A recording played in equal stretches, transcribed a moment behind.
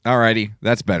Alrighty,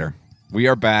 that's better. We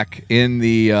are back in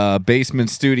the basement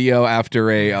studio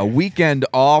after a weekend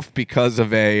off because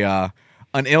of an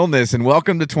illness, and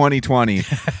welcome to 2020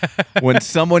 when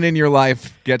someone in your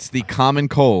life gets the common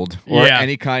cold or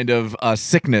any kind of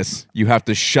sickness, you have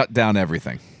to shut down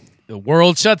everything. The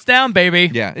world shuts down,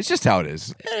 baby. Yeah, it's just how it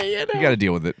is. You got to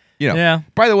deal with it. Yeah.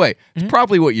 By the way, it's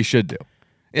probably what you should do.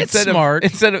 It's smart.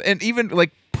 And even like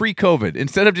pre-COVID,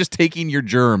 instead of just taking your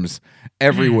germs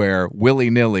everywhere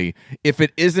willy-nilly, if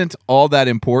it isn't all that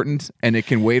important and it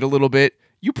can wait a little bit,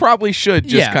 you probably should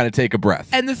just kind of take a breath.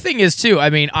 And the thing is, too, I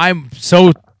mean, I'm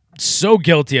so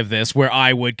guilty of this where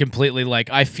I would completely,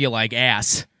 I feel like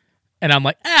ass. And I'm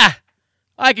like,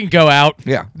 I can go out.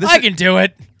 Yeah. I can do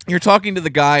it. You're talking to the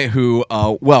guy who,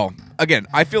 again,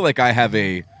 I feel like I have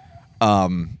a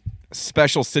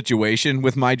special situation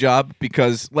with my job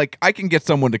because, I can get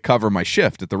someone to cover my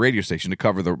shift at the radio station to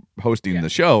cover the hosting the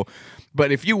show.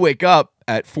 But if you wake up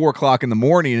at 4 o'clock in the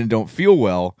morning and don't feel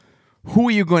well, who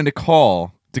are you going to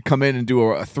call to come in and do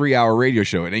a 3-hour radio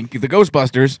show? It ain't the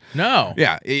Ghostbusters. No.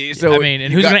 Yeah. So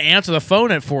and who's going to answer the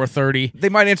phone at 4:30? They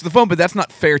might answer the phone, but that's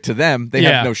not fair to them. They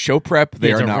have no show prep.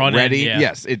 They are not ready.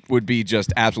 Yes, it would be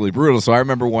just absolutely brutal. So I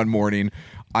remember one morning,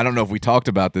 I don't know if we talked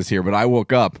about this here, but I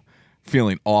woke up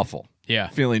feeling awful. Yeah.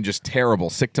 Feeling just terrible,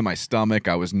 sick to my stomach.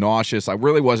 I was nauseous. I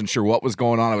really wasn't sure what was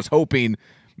going on. I was hoping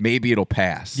maybe it'll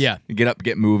pass. Yeah. Get up,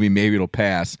 get moving, maybe it'll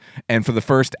pass. And for the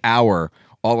first hour,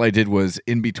 all I did was,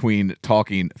 in between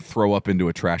talking, throw up into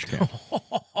a trash can.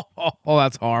 Oh,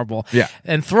 that's horrible. Yeah.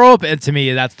 And throw up, to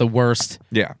me, that's the worst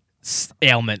Yeah.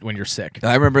 ailment when you're sick.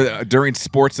 I remember during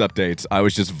sports updates, I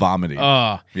was just vomiting.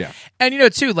 Yeah.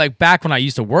 And, too, back when I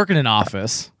used to work in an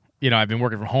office, I've been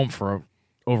working from home for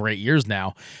over 8 years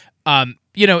now,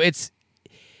 it's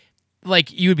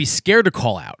you would be scared to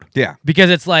call out. Yeah.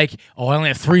 Because it's I only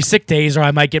have 3 sick days or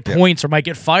I might get points or might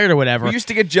get fired or whatever. We used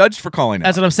to get judged for calling out.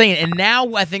 That's what I'm saying. And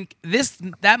now I think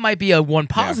that might be a one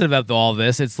positive of all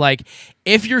this. It's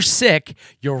if you're sick,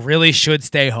 you really should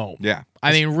stay home. Yeah.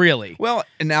 I mean, really. Well,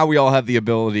 and now we all have the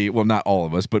ability, well, not all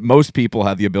of us, but most people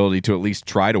have the ability to at least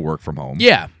try to work from home.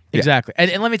 Yeah. Exactly. And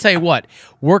let me tell you what,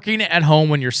 working at home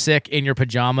when you're sick in your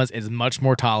pajamas is much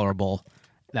more tolerable.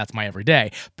 That's my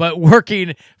everyday. But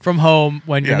working from home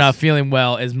when you're not feeling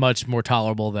well is much more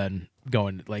tolerable than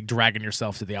going, dragging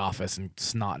yourself to the office and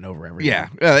snotting over everything. Yeah.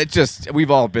 It's just,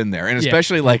 we've all been there. And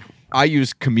especially, I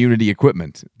use community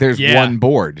equipment. There's one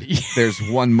board. There's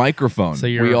one microphone. So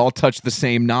we all touch the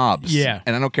same knobs. Yeah.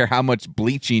 And I don't care how much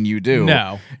bleaching you do.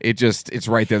 No. It's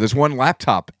right there. There's one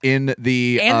laptop in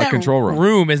the control room.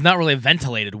 Room is not really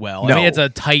ventilated well. No. I mean, it's a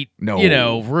tight, room.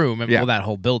 Yeah. Well, that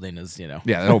whole building is,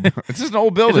 Yeah, it's just an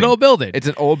old building. It's an old building. It's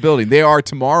an old building. They are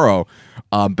tomorrow,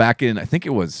 back in, I think it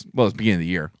was the beginning of the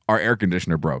year, our air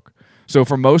conditioner broke. So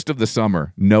for most of the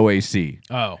summer, no AC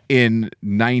in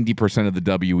 90% of the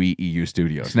WEEU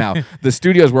studios. Now, the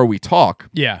studios where we talk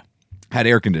had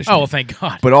air conditioning. Oh, well, thank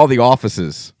God. But all the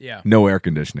offices, no air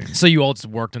conditioning. So you all just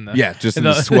worked in the... Yeah, just in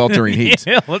the sweltering heat.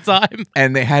 All the time.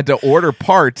 And they had to order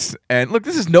parts. And look,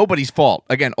 this is nobody's fault.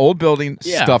 Again, old building,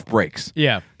 stuff breaks.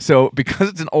 Yeah. So because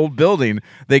it's an old building,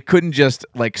 they couldn't just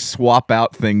swap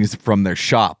out things from their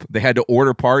shop. They had to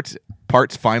order parts.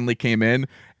 Parts finally came in.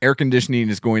 Air conditioning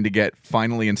is going to get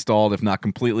finally installed, if not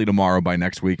completely, tomorrow by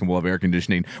next week, and we'll have air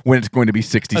conditioning when it's going to be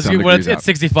 60-some degrees out. It's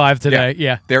 65 today.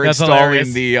 Yeah. They're That's installing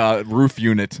hilarious. the roof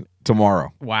unit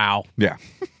tomorrow. Wow. Yeah.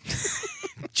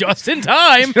 Just in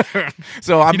time.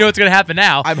 So what's going to happen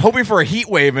now? I'm hoping for a heat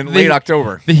wave in late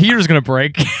October. The heater's going to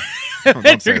break.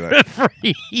 Don't say that.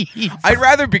 I'd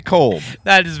rather be cold.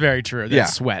 That is very true.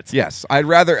 That's sweat. Yes. I'd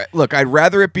rather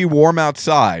it be warm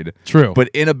outside. True. But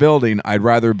in a building, I'd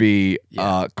rather be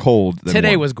cold than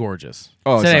Today warm. was gorgeous.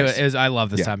 Oh, today nice. I love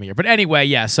this time of year. But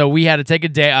anyway, so we had to take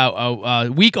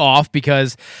a week off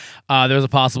because there was a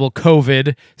possible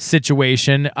COVID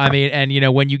situation. I mean,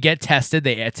 and when you get tested,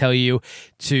 they tell you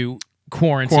to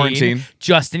quarantine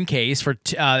just in case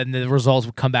and the results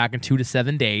would come back in 2 to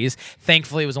 7 days.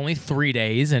 Thankfully, it was only 3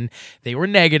 days, and they were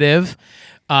negative.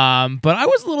 But I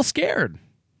was a little scared.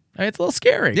 It's a little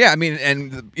scary. Yeah, I mean,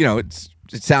 and it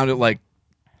sounded like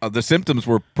the symptoms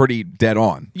were pretty dead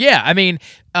on. Yeah, I mean,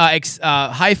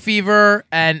 high fever,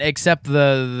 and except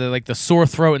the sore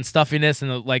throat and stuffiness and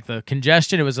the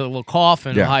congestion, it was a little cough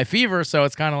and high fever. So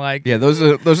it's kind of those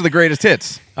are the greatest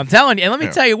hits. I'm telling you, and let me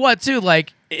tell you what too,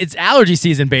 it's allergy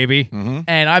season, baby,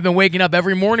 and I've been waking up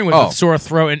every morning with a sore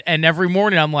throat, and every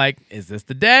morning I'm like, is this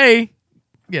the day?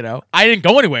 I didn't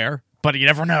go anywhere. but you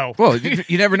never know. Well,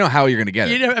 you never know how you're going to get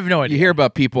it. You have no idea. You hear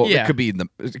about people Yeah. that could be in the.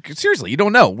 Seriously, you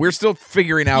don't know. We're still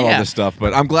figuring out all Yeah. this stuff,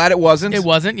 but I'm glad it wasn't. It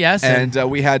wasn't, yes. And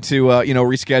we had to,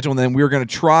 reschedule, and then we were going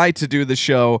to try to do the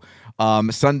show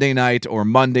Sunday night or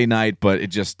Monday night, but it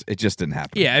just didn't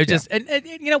happen. yeah, it just and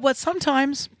you know what?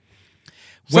 Sometimes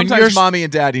when Sometimes mommy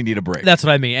and daddy need a break. that's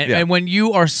what I mean. And, Yeah. and when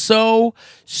you are so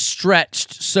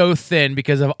stretched, so thin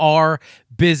because of our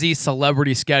busy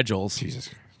celebrity schedules, Jesus.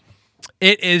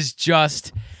 it is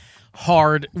just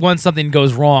hard when something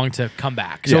goes wrong to come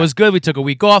back. So Yeah. it was good. We took a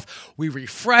week off. We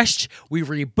refreshed. We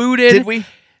rebooted. Did we?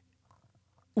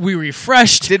 We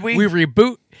refreshed. Did we? We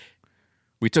reboot.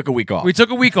 We took a week off. We took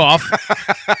a week off,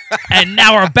 and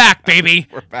now we're back, baby.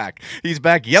 We're back. He's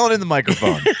back yelling in the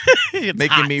microphone, It's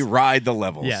making hot. me ride the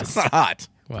levels. Yes. It's not hot.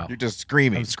 Well, You're just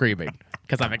screaming. I'm screaming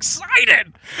because I'm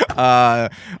excited.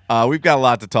 We've got a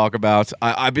lot to talk about.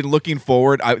 I've been looking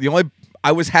forward. I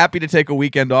was happy to take a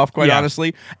weekend off, quite Yeah.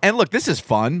 honestly. And look, this is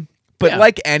fun. But Yeah.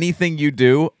 like anything you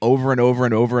do over and over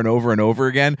and over and over and over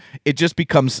again, it just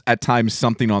becomes at times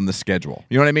something on the schedule.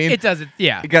 You know what I mean? It doesn't.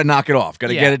 Yeah. You got to knock it off. Got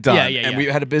to Yeah. get it done. Yeah, yeah, and yeah. we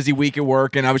had a busy week at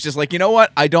work, and I was just like, you know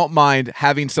what? I don't mind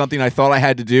having something I thought I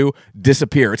had to do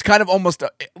disappear. It's kind of almost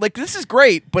like this is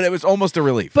great, but it was almost a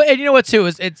relief. But and you know what too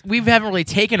is we haven't really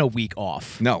taken a week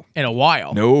off. No. In a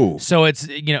while. No. So it's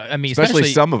I mean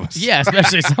Especially some of us. Yeah,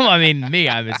 especially some. I mean me.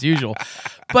 It's usual,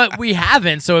 but we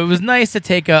haven't. So it was nice to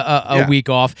take a Yeah. week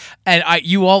off. And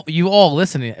you all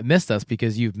listening missed us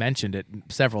because you've mentioned it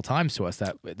several times to us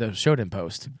that the show didn't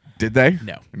post. Did they?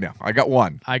 No. No. I got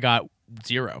one. I got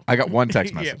 0. I got one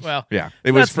text Yeah, message. well, yeah.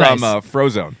 It was that's from nice.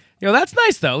 Frozone. That's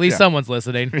nice though. At least Yeah. someone's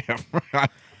listening. Yeah.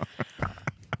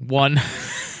 One.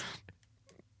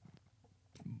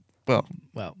 Well,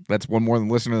 Well, that's one more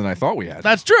listener than I thought we had.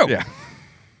 that's true. Yeah.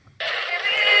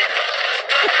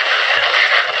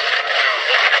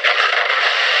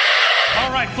 All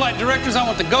right, flight directors, I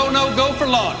want the go, no, go for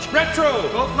launch. Retro.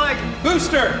 Go flight.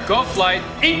 Booster. Go flight.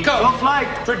 Eco. Go flight.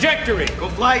 Trajectory. Go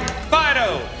flight.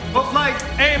 Fido. Go flight.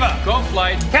 Ava. Go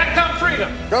flight. Capcom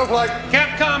Freedom. Go flight.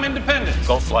 Capcom Independence.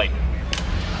 Go flight.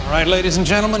 All right, ladies and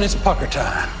gentlemen, it's pucker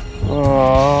time.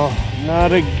 Oh,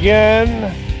 not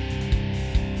again.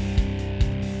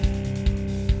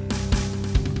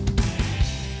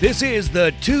 This is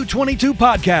the 222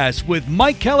 Podcast with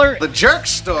Mike Keller The Jerk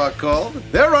Store called.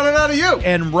 They're running out of you.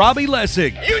 and Robbie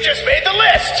Lessig. You just made the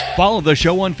list! Follow the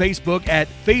show on Facebook at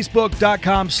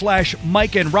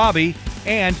facebook.com/Mike and Robbie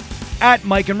and at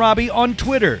Mike and Robbie on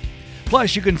Twitter.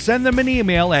 Plus, you can send them an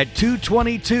email at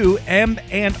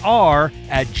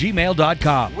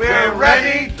 222mnr@gmail.com. We're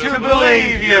ready to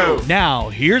believe you. Now,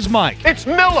 here's Mike. It's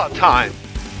Miller time!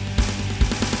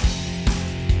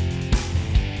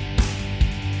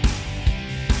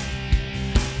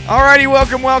 Alrighty,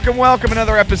 welcome.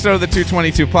 Another episode of the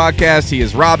 222 Podcast. He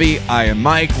is Robbie. I am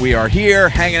Mike. We are here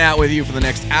hanging out with you for the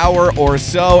next hour or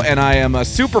so, and I am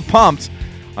super pumped.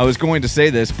 I was going to say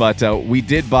this, but we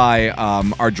did buy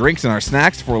our drinks and our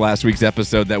snacks for last week's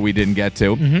episode that we didn't get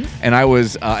to, and I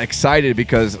was excited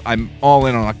because I'm all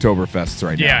in on Oktoberfests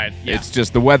right now. Yeah. It's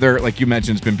just the weather, like you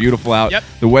mentioned, it's been beautiful out. Yep.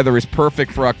 The weather is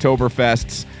perfect for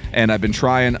Oktoberfests, and I've been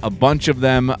trying a bunch of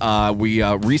them. We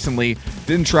recently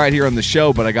didn't try it here on the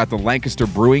show, but I got the Lancaster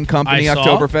Brewing Company I saw.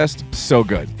 Oktoberfest. So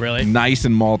good. Really? Nice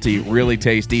and malty, really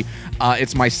tasty.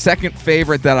 It's my second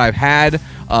favorite that I've had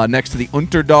next to the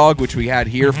Unterdog, which we had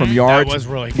here from Yards. was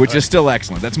really Which good. is still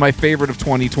excellent. That's my favorite of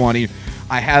 2020.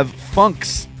 I have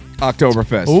Funk's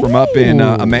Oktoberfest from up in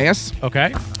Ooh. Emmaus.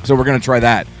 Okay. So we're going to try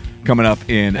that coming up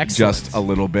in Excellent. just a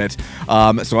little bit.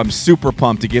 So I'm super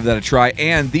pumped to give that a try.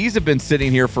 And these have been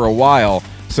sitting here for a while,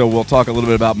 so we'll talk a little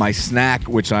bit about my snack,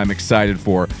 which I'm excited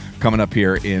for, coming up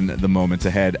here in the moments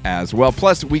ahead as well.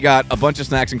 Plus, we got a bunch of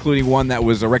snacks, including one that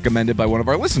was recommended by one of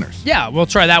our listeners. Yeah, we'll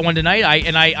try that one tonight.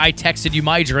 I texted you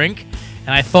my drink,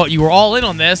 and I thought you were all in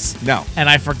on this. No. And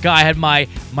I forgot I had my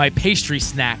pastry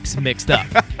snacks mixed up.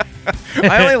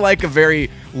 I only like a very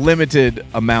limited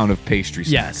amount of pastry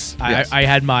Yes. snacks. I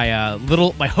had my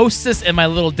my Hostess and my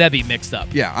Little Debbie mixed up.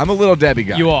 Yeah, I'm a little Debbie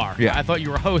guy. You are. Yeah. I thought you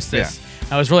were Hostess.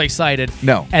 I was really excited.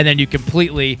 No. And then you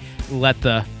completely let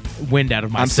the wind out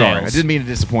of my I'm sails. sorry. I didn't mean to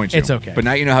disappoint you. It's okay. But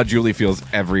now you know how Julie feels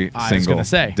every I was single going to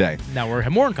say. day. Now we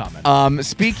have more in common.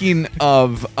 Speaking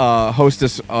of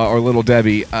Hostess or Little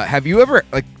Debbie, have you ever,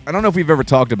 I don't know if we've ever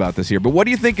talked about this here, but what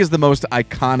do you think is the most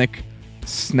iconic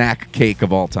snack cake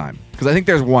of all time? Because I think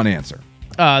there's one answer.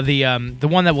 The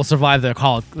one that will survive the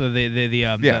call.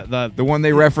 The one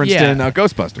they referenced yeah. in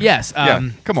Ghostbusters. Yes, Yeah.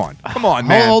 Come on,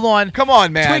 man. hold on. Come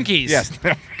on, man. Twinkies. Yes.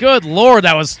 Good Lord,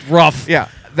 that was rough. Yeah.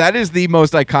 That is the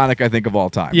most iconic, I think, of all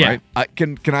time. Yeah. Right?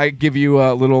 Can I give you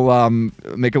a little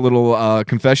make a little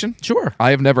confession? Sure.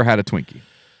 I have never had a Twinkie.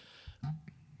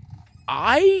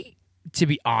 I, to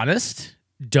be honest,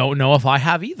 don't know if I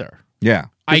have either. Yeah.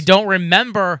 I don't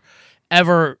remember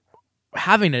ever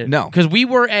having it. No. Because we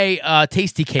were a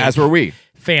Tasty Cake As were we.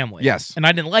 family. Yes. And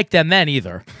I didn't like them then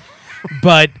either.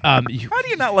 But How do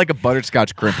you not like a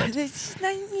butterscotch crimpet?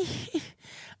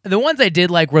 the ones I did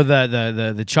like were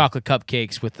the chocolate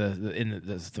cupcakes with the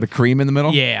The cream in the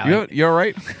middle? Yeah. You all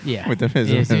right? yeah. With the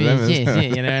yeah,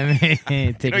 you know what I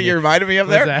mean? You know, you reminded me of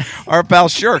What's there. that? Our pal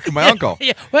Shirk, my uncle.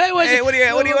 Yeah. Hey, what do you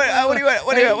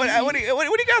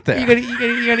got there?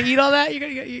 You gonna eat all that?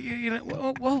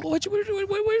 What'd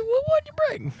you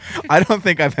bring? I don't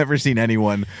think I've ever seen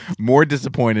anyone more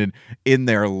disappointed in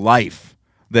their life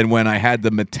than when I had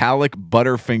the metallic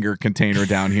Butterfinger container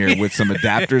down here with some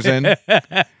adapters in,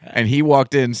 and he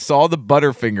walked in, saw the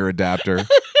Butterfinger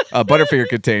Butterfinger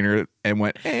container, and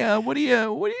went, "Hey, what do you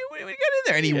got in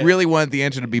there?" And he really wanted the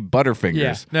answer to be Butterfingers,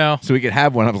 Yeah, no. so he could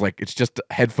have one. I was like, "It's just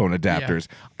headphone adapters."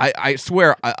 I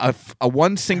swear, a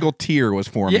one single tear was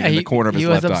forming in the corner of his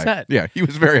left was eye. upset. Yeah, he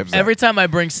was very upset. Every time I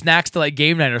bring snacks to like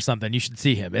game night or something, you should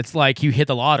see him. It's like you hit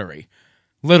the lottery.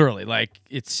 Literally, like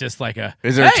it's just like a.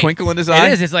 Is there a twinkle in his eye?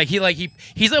 It is. It's like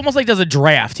he's almost like does a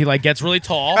draft. He like gets really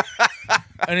tall,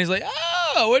 and he's like,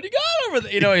 "Oh, what do you got over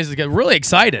there?" You know, he's like, really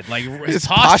excited. Like his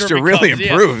posture really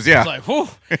improves. Yeah. He's like, "Whew."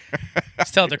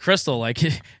 He's telling the Crystal like,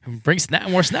 "Bring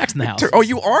more snacks in the house." Oh,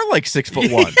 you are like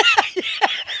 6'1".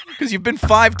 Because you've been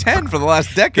 5'10" for the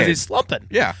last decade. He's slumping.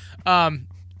 Yeah.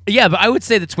 Yeah, but I would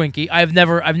say the Twinkie. I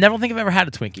don't think I've ever had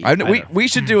a Twinkie. We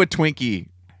should do a Twinkie.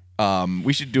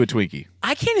 We should do a Twinkie.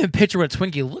 I can't even picture what a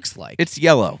Twinkie looks like. It's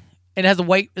yellow. It has a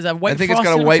white. Is that white? I think it's got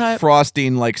a frosting on white top?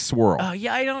 frosting like swirl. Oh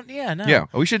yeah, I don't. Yeah, no. Yeah,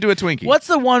 we should do a Twinkie. What's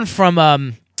the one from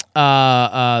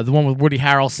the one with Woody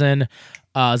Harrelson,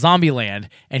 Zombieland,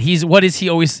 and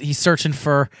he's searching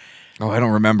for Oh, I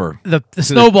don't remember. the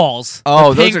snowballs. Oh,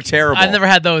 The those pink- are terrible. I've never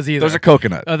had those either. Those are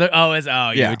coconut. Oh, you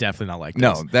Yeah. would definitely not like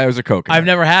No, those. that was a coconut. I've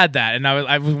never had that, and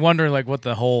I was wondering like what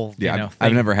the whole Yeah,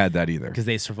 I've never had that either. because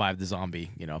they survived the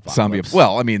zombie Zombie. apocalypse.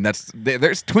 Well, I mean, there's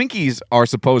Twinkies are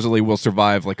supposedly will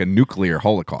survive like a nuclear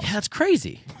holocaust. Yeah, that's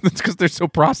crazy. That's because they're so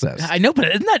processed. I know, but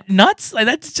isn't that nuts? Like,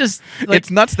 that's just like,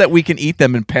 It's nuts that we can eat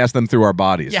them and pass them through our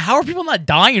bodies. yeah. How are people not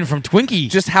dying from Twinkie?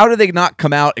 Just how do they not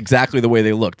come out exactly the way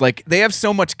they looked? Like they have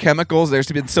so much chemicals.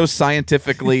 There's been so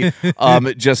scientifically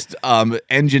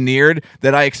engineered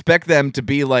that I expect them to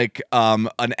be like an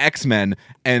X-Men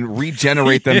and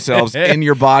regenerate themselves in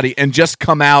your body and just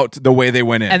come out the way they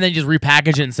went in. and then just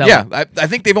repackage it and sell yeah, it. I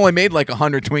think they've only made like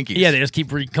 100 Twinkies. Yeah, they just keep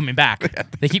coming back.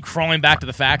 They keep crawling back to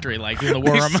the factory like doing the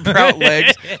They worm. sprout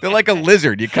legs. They're like a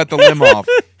lizard. You cut the limb off.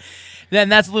 Then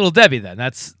that's Little Debbie. Then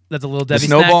that's a Little The Debbie.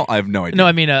 snowball? Snack. I have no idea. No,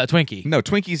 I mean a Twinkie. No,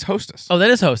 Twinkies Hostess. Oh, that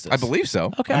is Hostess. I believe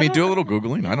so. Okay, I I mean, don't do a know. little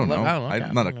Googling. I don't know. okay.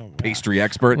 I'm not a pastry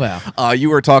expert. Well. You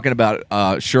were talking about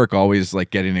Shirk always like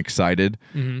getting excited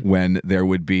when there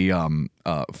would be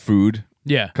food.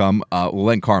 Yeah. Come,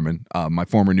 Len Carmen, my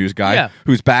former news guy, Yeah.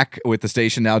 who's back with the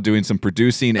station now doing some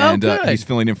producing, and good. he's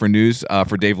filling in for news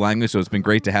for Dave Langley. So it's been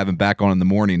great to have him back on in the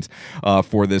mornings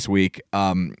for this week.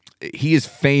 He is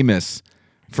famous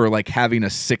for like having a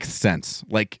sixth sense.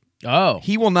 Like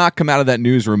he will not come out of that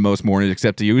newsroom most mornings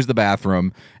except to use the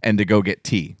bathroom and to go get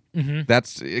tea.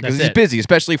 That's because he's it. busy,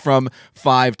 especially from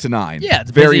 5 to 9. Yeah,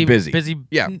 it's very busy- busy. busy-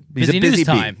 Yeah, busy he's a news busy bee.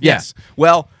 time. Yes.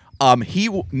 Well, he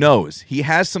knows he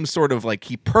has some sort of like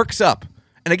he perks up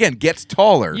and again gets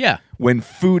taller. Yeah. when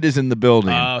food is in the building.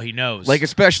 Oh, he knows. Like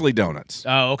especially donuts.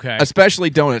 Oh, okay.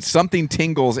 Especially donuts. Something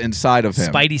tingles inside of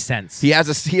him. Spidey sense. He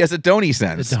has a Donny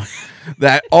sense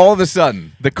that all of a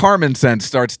sudden the Carmen sense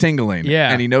starts tingling.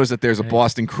 Yeah. And he knows that there's a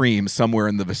Boston cream somewhere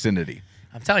in the vicinity.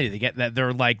 I'm telling you, they get that.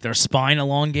 They're like their spine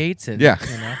elongates, and Yeah.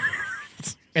 you know,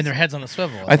 and their heads on a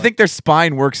swivel. I think their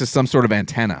spine works as some sort of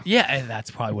antenna. Yeah, and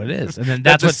that's probably what it is, and then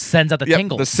that's what sends out the Yep,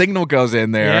 tingles. the signal goes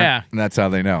in there, Yeah. and that's how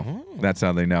they know. That's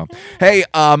how they know. Hey,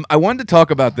 I wanted to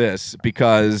talk about this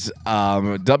because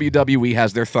WWE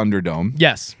has their Thunderdome.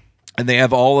 Yes. And they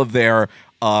have all of their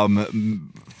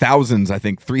thousands, I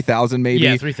think 3,000 maybe.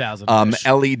 Yeah, 3,000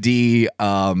 LED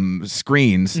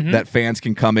screens that fans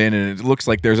can come in, and it looks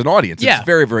like there's an audience. Yeah. It's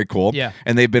very, very cool. Yeah.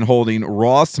 And they've been holding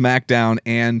Raw, SmackDown,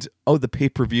 and the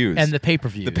pay-per-views. And the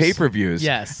pay-per-views. The pay-per-views.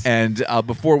 Yes. And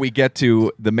before we get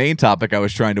to the main topic, I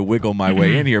was trying to wiggle my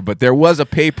way in here, but there was a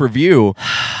pay-per-view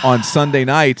on Sunday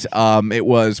night. It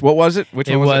was, what was it? Which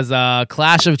It one was was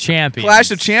Clash of Champions.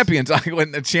 Clash of Champions. I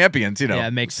went the Champions, you know. Yeah,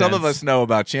 it makes Some of sense. us know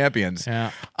about Champions.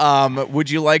 Yeah. Would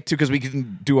you like to, because we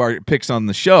can do our picks on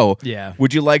the show. Yeah.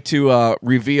 Would you like to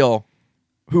reveal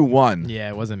Who won? Yeah,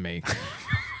 it wasn't me.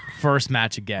 First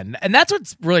match again. And that's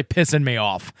what's really pissing me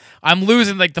off. I'm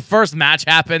losing, like, the first match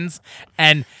happens,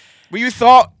 and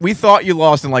Well, we thought you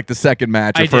lost in like the second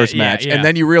match or I did, first yeah, match, yeah. and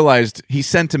then you realized he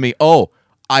sent to me, "Oh,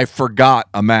 I forgot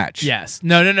a match." yes.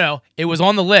 No. It was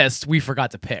on the list. We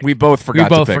forgot to pick. We both forgot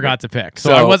to pick forgot it. to pick. So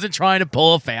So- I wasn't trying to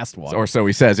pull a fast one. Or so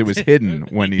he says. It was hidden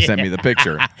when he sent me the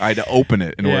picture. I had to open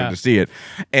it in order Yeah. to see it,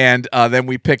 and then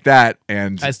we picked that,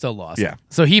 and I still lost. Yeah.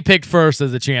 So he picked first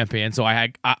as the champion. So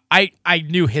I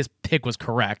knew his pick was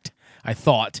correct. I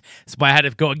thought, but I had to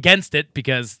go against it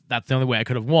because that's the only way I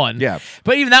could have won. Yeah.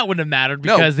 But even that wouldn't have mattered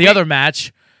No, because the other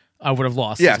match I would have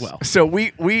lost yes. as well. So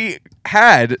we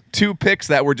had two picks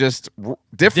that were just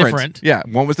different. Yeah,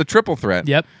 one was the triple threat.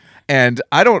 Yep. And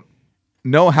I don't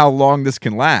know how long this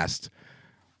can last,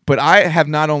 but I have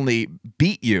not only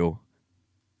beat you,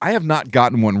 I have not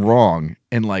gotten one wrong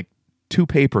in like 2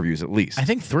 pay-per-views at least. I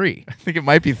think 3. I think it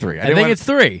might be 3. I think it's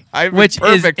 3. I've been which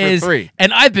perfect is for 3.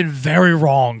 And I've been very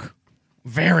wrong.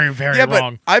 Very, very Yeah,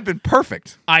 wrong. but I've been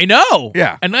perfect. I know.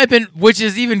 Yeah. And I've been, which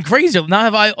is even crazier.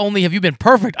 Not have you been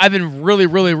perfect, I've been really,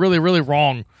 really, really, really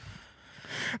wrong.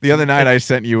 The other night I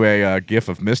sent you a gif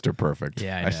of Mr. Perfect.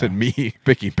 Yeah, I I know. said me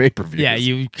picking pay-per-views. Yeah,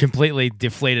 you completely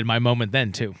deflated my moment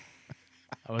then too.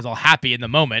 I was all happy in the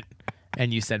moment,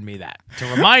 and you sent me that to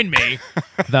remind me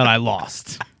that I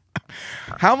lost.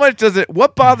 How much does it?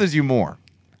 What bothers you more?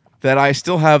 That I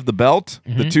still have the belt,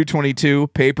 Mm-hmm. the 222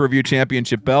 pay-per-view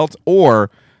championship belt, or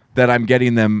that I'm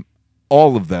getting them,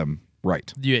 all of them,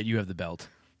 right? You have the belt.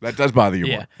 That does bother you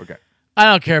Yeah. more. Okay. I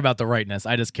don't care about the rightness.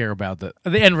 I just care about the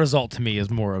end result. To me,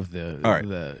 is more of the All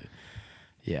right.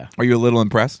 Yeah. Are you a little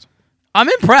impressed? I'm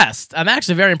impressed. I'm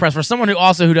actually very impressed. For someone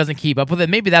who doesn't keep up with it,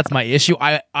 maybe that's my issue.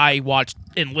 I watch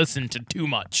and listen to too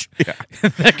much. Yeah.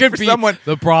 That could be someone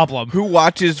the problem. Who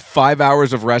watches 5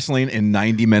 hours of wrestling in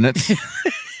 90 minutes?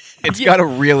 It's got to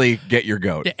really get your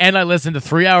goat. And I listen to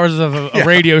 3 hours of a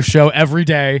radio show every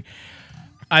day.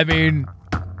 I mean,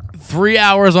 3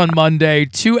 hours on Monday,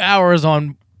 2 hours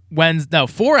on Wednesday. No,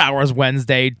 4 hours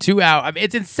Wednesday, 2 hours. I mean,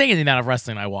 it's insane the amount of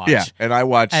wrestling I watch. Yeah, and I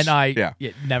watch. And I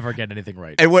yeah. never get anything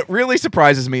right. And what really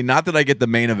surprises me, not that I get the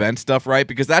main event stuff right,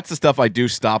 because that's the stuff I do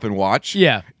stop and watch.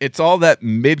 Yeah. It's all that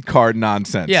mid-card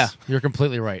nonsense. Yeah, you're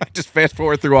completely right. Just fast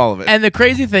forward through all of it. And the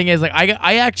crazy thing is, like,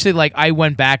 I actually, like, I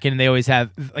went back and they always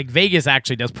have, like, Vegas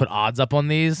actually does put odds up on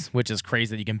these, which is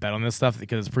crazy that you can bet on this stuff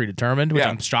because it's predetermined, which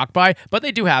Yeah. I'm shocked by, but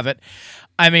they do have it.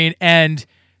 I mean, and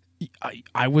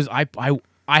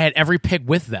I had every pick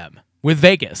with them, with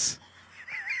Vegas,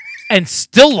 and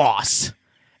still lost.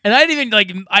 And I didn't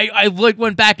even, I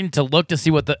went back to look to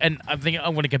see and I'm thinking,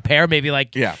 I'm going to compare, maybe,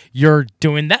 like, Yeah. you're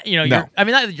doing that, No. not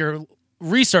that you're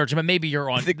researching, but maybe you're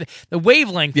on, the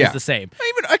wavelength Yeah. is the same.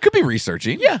 I could be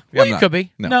researching. Yeah, well, I'm you not. could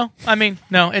be. No. No, I mean,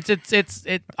 no.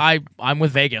 I'm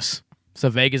with Vegas, so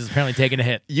Vegas is apparently taking a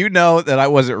hit. You know that I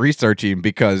wasn't researching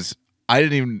because I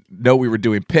didn't even know we were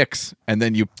doing picks, and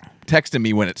then you texted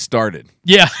me when it started,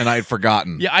 Yeah, and I had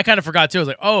forgotten. yeah. I kind of forgot too. I was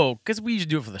like, oh, because we usually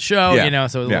do it for the show, Yeah.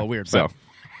 so it was a little weird. So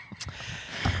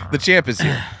But the champ is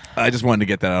here. I just wanted to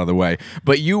get that out of the way.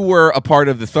 But you were a part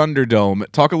of the Thunderdome.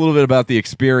 Talk a little bit about the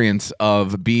experience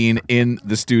of being in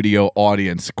the studio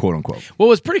audience, quote unquote. well, it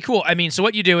was pretty cool. I mean, so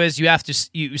what you do is you have to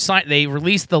you sign. They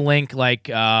release the link like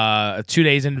 2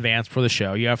 days in advance for the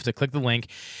show. You have to click the link,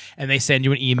 and they send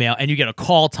you an email, and you get a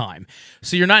call time.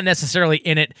 So you're not necessarily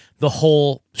in it the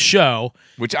whole show.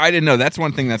 Which I didn't know. That's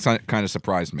one thing that's kind of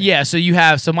surprised me. Yeah,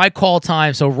 so my call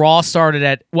time, so Raw started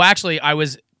at, well, actually, I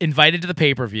was invited to the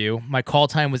pay-per-view. My call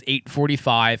time was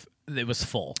 8:45. It was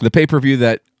full. The pay-per-view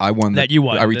that I won. That you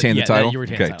won. I retained the Yeah, title? that you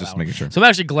retained Okay, the title. just making sure. So I'm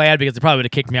actually glad because they probably would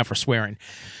have kicked me out for swearing.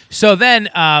 So then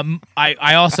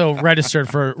I also registered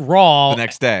for Raw. The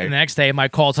next day. The next day, my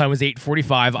call time was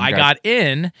 8:45. I got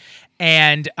in,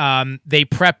 and they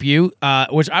prep you,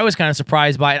 which I was kind of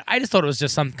surprised by. I just thought it was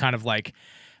just some kind of like,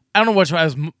 I don't know what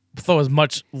thought was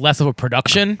much less of a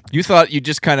production. You thought you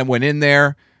just kind of went in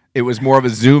there. It was more of a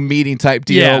Zoom meeting type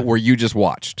deal Yeah. where you just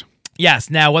watched. Yes.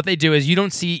 Now what they do is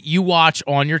you watch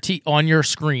on your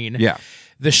screen. Yeah.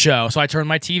 The show. So I turned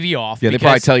my TV off. Yeah, they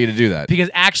probably tell you to do that. Because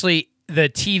actually the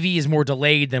TV is more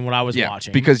delayed than what I was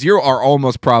watching. Because you are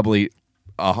almost probably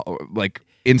like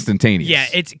instantaneous.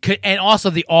 Yeah, and also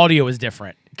the audio is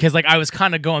different because like I was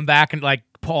kind of going back and like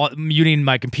muting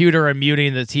my computer and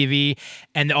muting the TV,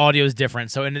 and the audio is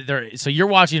different. So so you're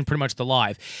watching pretty much the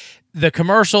live. The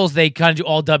commercials, they kind of do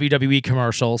all WWE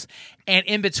commercials, and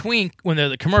in between when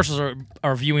the commercials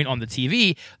are viewing on the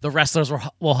TV, the wrestlers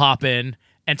will hop in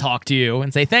and talk to you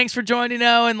and say thanks for joining,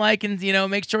 and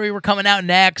make sure you were coming out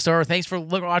next, or thanks for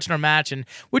watching our match, and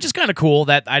which is kind of cool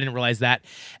that I didn't realize that.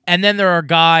 And then there are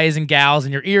guys and gals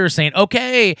in your ears saying,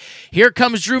 "Okay, here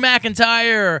comes Drew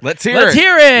McIntyre. Let's hear it."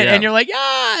 Yeah. And you're like,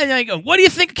 "Yeah." And you're like, "What do you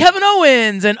think of Kevin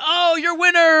Owens?" And "Oh, your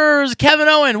winners, Kevin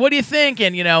Owens. What do you think?"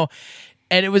 And and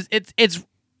it's.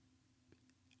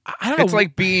 I don't know. It's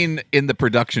like being in the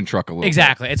production truck a little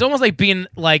Exactly. It's almost like being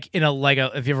like in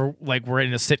if you ever were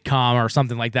in a sitcom or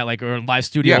something like that, or a live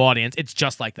studio audience. It's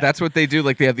just like that. That's what they do.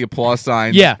 Like they have the applause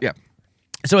signs. Yeah. Yeah.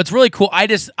 So it's really cool. I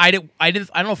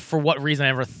don't know for what reason I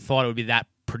ever thought it would be that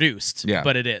produced. Yeah.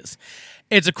 But it is.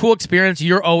 It's a cool experience.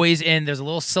 You're always in. There's a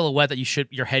little silhouette that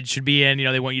your head should be in.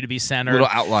 They want you to be centered. Little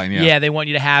outline. Yeah. Yeah. They want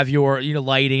you to have your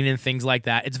lighting and things like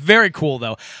that. It's very cool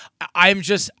though. I'm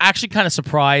just actually kind of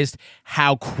surprised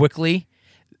how quickly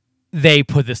they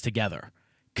put this together.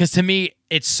 Because to me,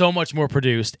 it's so much more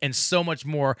produced and so much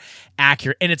more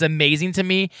accurate. And it's amazing to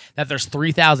me that there's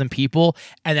 3,000 people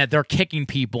and that they're kicking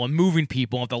people and moving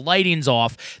people. And if the lighting's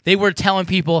off, they were telling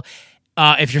people,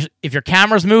 if your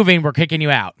camera's moving, we're kicking you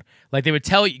out. Like they would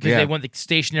tell you because they want the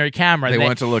stationary camera. They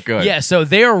want it to look good. Yeah, so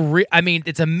they are.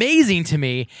 It's amazing to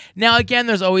me. Now, again,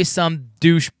 there's always some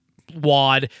douchewad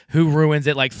who ruins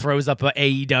it, like throws up a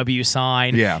AEW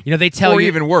sign. Yeah, they tell or you.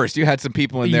 even worse, you had some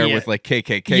people in there with like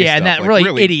KKK. Yeah, stuff. and that like,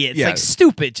 really idiots, like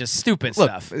stupid Look,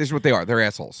 stuff. This is what they are. They're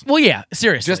assholes. Well, yeah,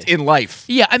 seriously. Just in life.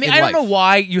 Yeah, I don't know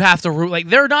why you have to ruin. Like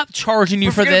they're not charging you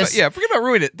for this. Forget about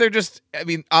ruining it. They're just.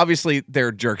 obviously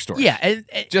they're jerk stores. Yeah, and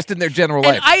just in their general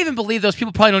and life. I even believe those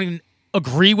people probably don't even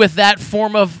agree with that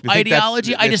form of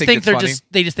ideology. I just think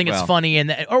they just think it's funny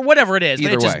or whatever it is.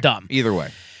 But it's just dumb. Either way.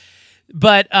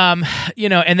 But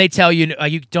and they tell you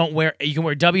you can wear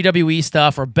WWE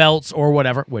stuff or belts or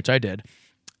whatever, which I did,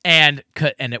 and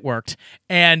it worked.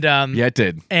 And it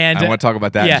did. And I want to talk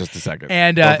about that in just a second.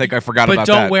 And don't think I forgot about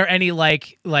that. But don't wear any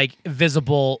like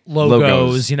visible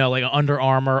logos, like Under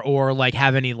Armour, or like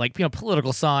have any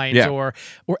political signs or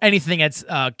anything that's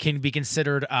can be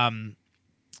considered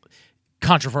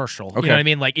controversial. Okay. You know what I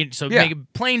mean? Make a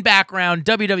plain background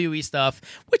WWE stuff,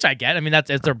 which I get.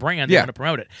 That's their brand. They're going to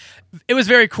promote it. It was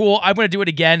very cool. I'm going to do it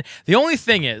again. The only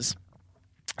thing is,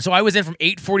 so I was in from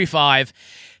 8:45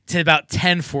 to about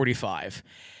 10:45,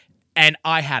 and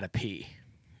I had to pee.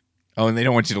 Oh, and they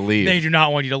don't want you to leave. They do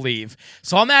not want you to leave.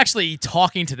 So I'm actually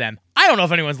talking to them. I don't know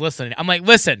if anyone's listening. I'm like,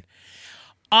 listen,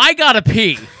 I got to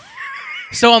pee.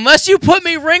 So unless you put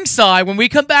me ringside when we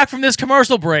come back from this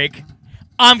commercial break,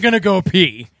 I'm going to go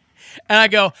pee. And I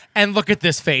go, and look at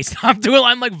this face. I'm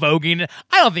like voguing.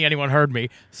 I don't think anyone heard me.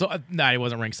 So, I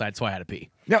wasn't ringside, so I had to pee.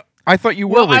 No, I thought you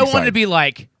were ringside. I wanted to be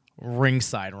like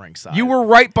ringside. You were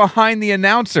right behind the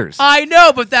announcers. I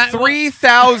know, but that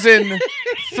 3,000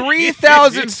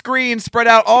 screens spread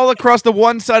out all across the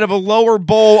one side of a lower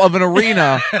bowl of an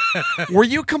arena. Were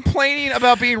you complaining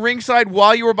about being ringside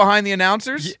while you were behind the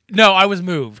announcers? No, I was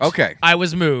moved. Okay. I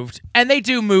was moved. And they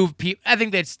do move people. I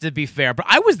think that's to be fair, but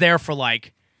I was there for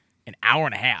like an hour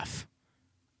and a half.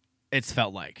 It's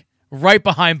felt like right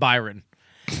behind Byron.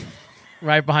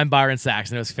 Right behind Byron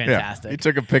Saxton. It was fantastic. Yeah, you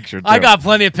took a picture, too. I got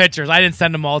plenty of pictures. I didn't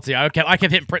send them all to you. I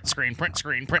kept hitting print screen.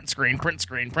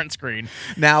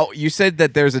 Now, you said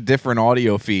that there's a different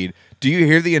audio feed. Do you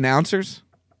hear the announcers?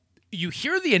 You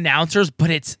hear the announcers, but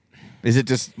it's... Is it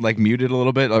just like muted a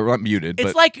little bit? Or not muted, it's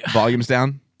but like volume's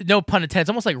down? No pun intended. It's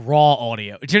almost like raw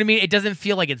audio. Do you know what I mean? It doesn't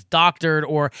feel like it's doctored,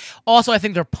 or also I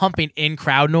think they're pumping in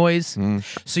crowd noise,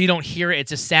 so you don't hear it. It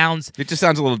just sounds a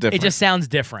little different. It just sounds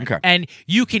different. Okay. And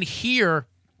you can hear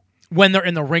when they're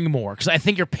in the ring more, because I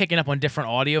think you're picking up on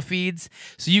different audio feeds,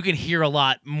 so you can hear a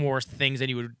lot more things than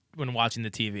you would when watching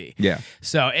the TV. Yeah.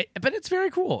 So, but it's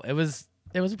very cool. It was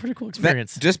a pretty cool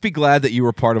experience. Just be glad that you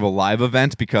were part of a live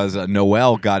event, because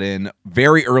Noel got in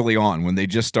very early on when they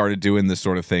just started doing this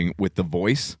sort of thing with The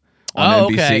Voice on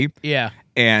NBC. Okay. Yeah.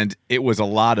 And it was a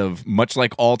lot of, much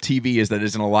like all TV is that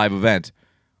isn't a live event,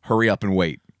 hurry up and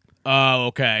wait. Oh,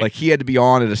 okay. Like he had to be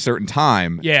on at a certain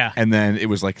time. Yeah. And then it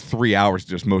was like 3 hours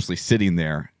just mostly sitting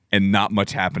there and not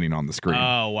much happening on the screen.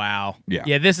 Oh, wow. Yeah.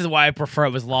 Yeah, this is why I prefer it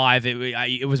was live.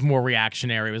 It was more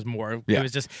reactionary. It was more, Yeah. It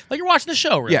was just like you're watching the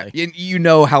show, really. Yeah, you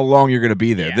know how long you're going to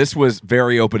be there. Yeah. This was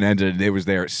very open-ended. It was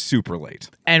there super late.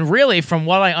 And really, from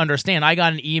what I understand, I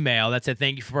got an email that said,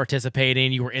 "Thank you for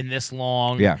participating. You were in this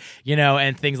long." Yeah.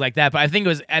 And things like that. But I think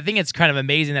it's kind of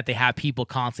amazing that they have people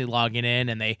constantly logging in,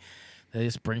 and they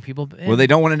just bring people in. Well, they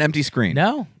don't want an empty screen.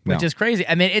 No, which is crazy.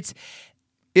 I mean, it's...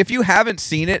 If you haven't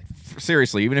seen it,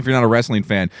 seriously, even if you're not a wrestling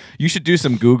fan, you should do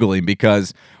some Googling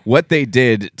because what they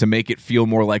did to make it feel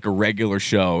more like a regular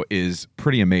show is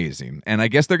pretty amazing. And I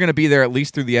guess they're going to be there at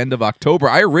least through the end of October.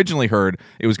 I originally heard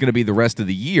it was going to be the rest of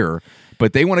the year,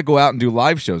 but they want to go out and do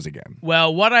live shows again.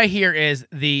 Well, what I hear is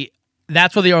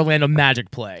that's where the Orlando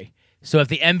Magic play. So if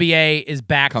the NBA is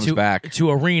back to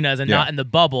arenas and not in the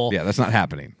bubble, yeah, that's not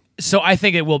happening. So I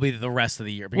think it will be the rest of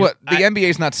the year. Well, the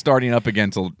NBA's not starting up again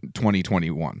until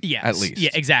 2021. Yes, at least.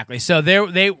 Yeah, exactly. So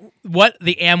what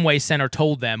the Amway Center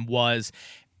told them was,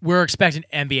 we're expecting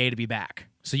NBA to be back,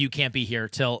 so you can't be here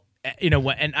till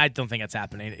and I don't think that's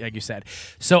happening, like you said.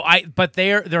 So but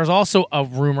there's also a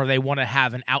rumor they want to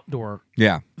have an outdoor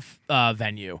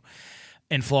venue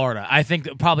in Florida. I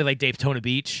think probably like Daytona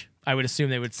Beach. I would assume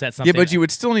they would set something. Yeah, but you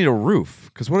would still need a roof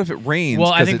because what if it rains?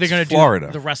 Well, I think they're going to Florida.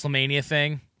 do the WrestleMania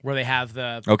thing where they have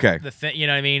the thing. You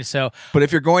know what I mean? So, but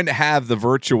if you're going to have the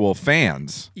virtual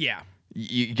fans,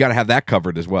 you got to have that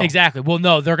covered as well. Exactly. Well,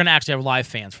 no, they're going to actually have live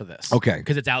fans for this. Okay,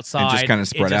 because it's outside and just kind of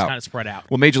spread out.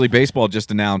 Well, Major League Baseball just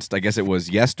announced, I guess it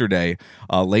was yesterday,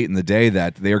 late in the day,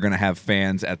 that they are going to have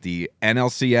fans at the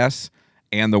NLCS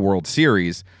and the World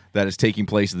Series. That is taking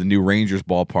place at the new Rangers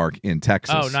ballpark in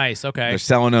Texas. Oh, nice. Okay. They're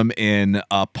selling them in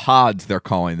pods, they're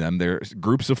calling them. They're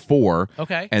groups of 4.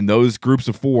 Okay. And those groups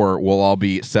of 4 will all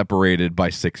be separated by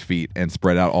 6 feet and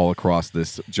spread out all across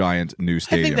this giant new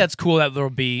stadium. I think that's cool that there will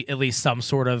be at least some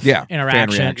sort of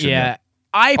interaction. Fan reaction, yeah.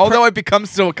 Although I've become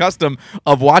so accustomed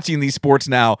of watching these sports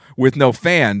now with no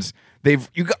fans,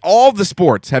 all the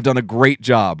sports have done a great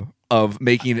job of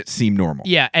making it seem normal.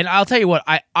 Yeah, and I'll tell you what,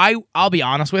 I'll be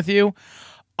honest with you.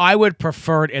 I would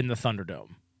prefer it in the Thunderdome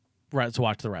to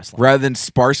watch the wrestling. Rather than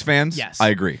sparse fans? Yes. I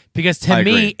agree. Because to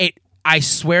me, I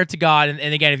swear to God,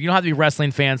 and again, if you don't have to be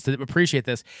wrestling fans to appreciate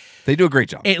this, they do a great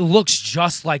job. It looks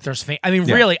just like there's fans. I mean,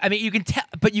 really, you can tell,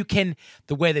 but you can,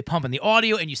 the way they pump in the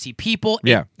audio and you see people.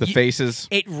 Faces.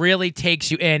 It really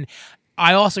takes you in.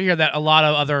 I also hear that a lot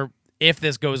of other, if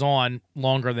this goes on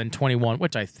longer than 21,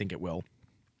 which I think it will,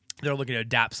 they're looking to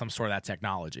adapt some sort of that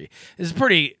technology. This is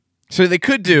pretty. So they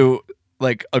could do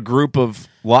like a group of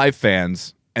live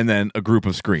fans and then a group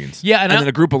of screens. Yeah, and then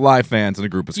a group of live fans and a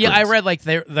group of screens. Yeah, I read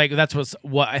that's was it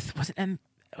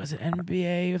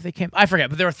NBA if they came? I forget,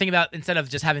 but they were thinking about instead of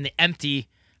just having the empty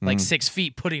 6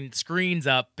 feet, putting screens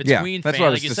up between fans,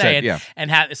 like you say, and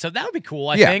have so that would be cool.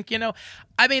 I think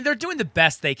I mean they're doing the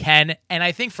best they can, and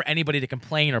I think for anybody to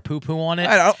complain or poo-poo on it.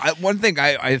 One thing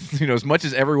I as much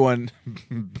as everyone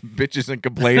bitches and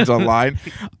complains online,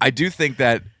 I do think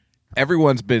that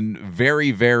everyone's been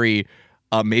very, very,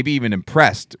 maybe even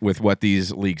impressed with what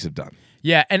these leagues have done.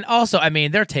 Yeah, and also, I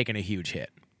mean, they're taking a huge hit.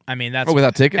 I mean, that's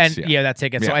without tickets, and without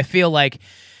tickets. So I feel like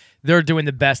they're doing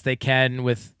the best they can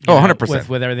with 100%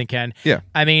 with everything can. Yeah,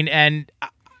 I mean, and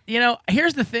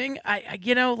here's the thing. I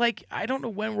don't know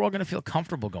when we're all going to feel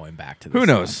comfortable going back to this. Who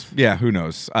knows? Stuff. Yeah, who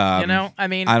knows? I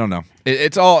mean, I don't know.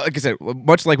 It's all, like I said,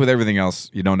 much like with everything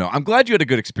else, you don't know. I'm glad you had a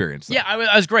good experience, though. Yeah,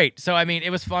 I was great. So, I mean, it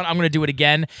was fun. I'm going to do it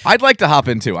again. I'd like to hop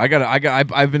in, too.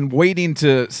 I've been waiting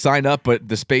to sign up, but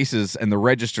the spaces and the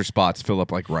register spots fill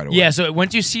up, like, right away. Yeah, so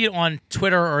once you see it on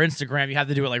Twitter or Instagram, you have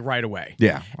to do it, like, right away.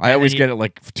 Yeah, I always get it,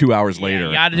 like, 2 hours later.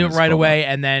 You got to do it right away,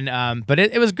 and then, but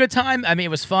it was a good time. I mean,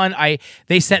 it was fun.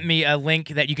 They sent me a link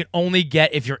that you can only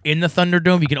get if you're in the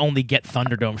Thunderdome. You can only get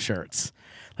Thunderdome shirts.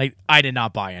 Like, I did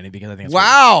not buy any because I think it's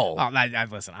wow.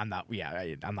 Listen, I'm not.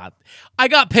 Yeah, I'm not. I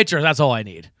got pictures. That's all I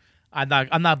need.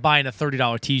 I'm not buying a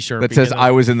 $30 T-shirt that says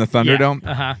I was in the Thunderdome.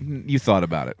 Yeah, You thought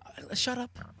about it. Shut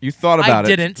up. You thought about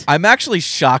it. I didn't. I'm actually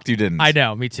shocked you didn't. I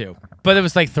know. Me too. But it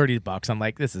was like $30. I'm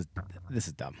like, this is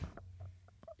dumb.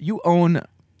 You own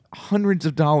hundreds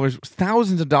of dollars,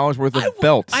 thousands of dollars worth of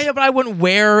belts. I know, but I wouldn't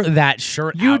wear that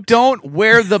shirt. You don't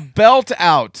wear the belt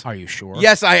out. Are you sure?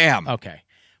 Yes, I am. Okay.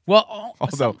 Well,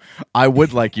 although I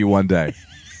would like you one day.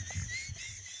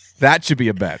 That should be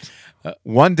a bet.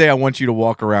 One day I want you to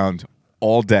walk around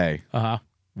all day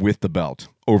with the belt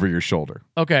over your shoulder.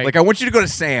 Okay. Like I want you to go to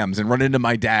Sam's and run into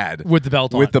my dad with the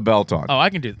belt on. With the belt on. Oh, I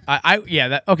can do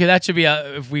that. That should be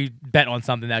if we bet on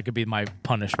something, that could be my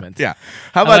punishment. Yeah.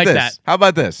 How about this? How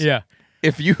about this? Yeah.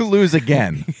 If you lose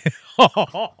again.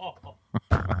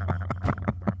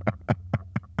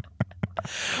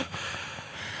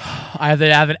 I have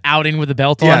to have an outing with the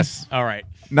belt on? Yes. All right.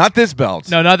 Not this belt.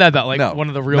 No, not that belt. Like one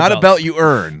of the real belts. Not a belt you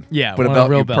earn. Yeah. But a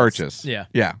belt you purchase. Yeah.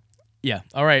 Yeah. Yeah.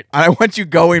 All right. I want you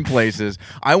going places.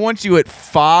 I want you at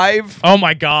 5. Oh,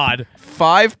 my God.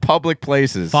 5 public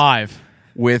places. 5.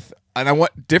 And I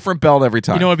want different belt every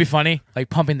time. You know what would be funny?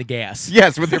 Like pumping the gas.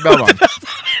 Yes, with your belt on.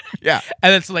 Yeah.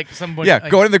 And it's like someone. Yeah,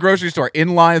 like, going to the grocery store,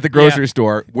 in line at the grocery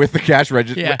store with the cash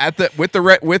register, Yeah. with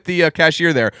the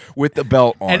cashier there with the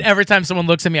belt on. And every time someone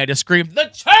looks at me, I just scream, "The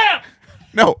champ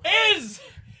no, is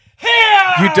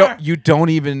here!" you don't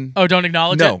even. Oh, don't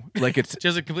acknowledge it? No, like it's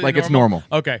Just completely like it's normal.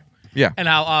 Okay. Yeah. And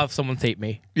I'll have someone tape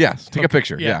me. Yes, take a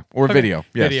picture. Yeah. Yeah, or Okay. video.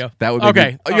 Yes. Video. That would be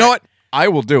Okay. good. All You know right. what? I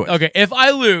will do it. Okay. If I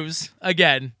lose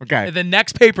again, Okay. the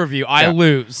next pay-per-view, I Yeah.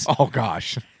 lose. Oh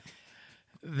gosh.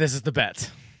 This is the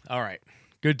bet. All right.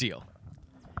 Good deal.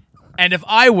 And if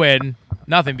I win,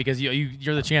 nothing because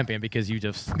you're the champion because you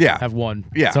just have won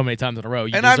so many times in a row.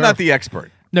 You And I'm deserve- not the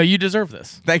expert. No, you deserve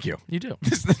this. Thank you. You do.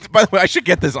 By the way, I should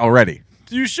get this already.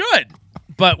 You should.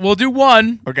 But we'll do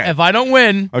one. Okay. If I don't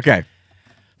win, Okay.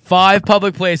 5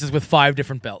 public places with 5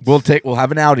 different belts. We'll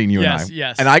have an outing, you Yes, and I.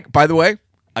 yes. And I, by the way,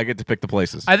 I get to pick the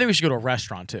places. I think we should go to a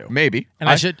restaurant too. Maybe. And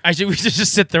we should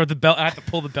just sit there with the belt. I have to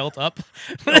pull the belt up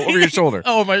over your shoulder.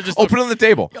 Oh, my! Just put it on the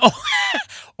table. Oh,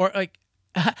 or like,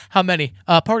 how many?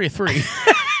 Party of 3.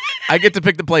 I get to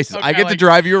pick the places. Okay, I get to like-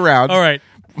 drive you around. All right.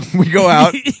 We go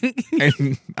out,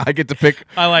 and I get to pick.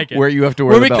 I like it. Where you have to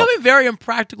wear We're the belt. becoming very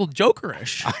impractical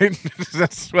Jokerish.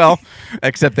 Well,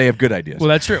 except they have good ideas. Well,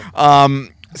 that's true.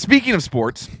 Speaking of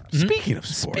sports. Mm-hmm. Speaking of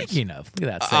sports. Speaking of, look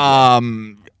at that.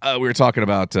 Segue. We were talking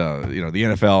about the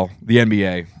NFL, the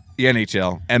NBA, the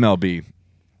NHL, MLB.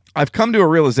 I've come to a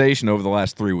realization over the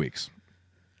last 3 weeks.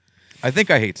 I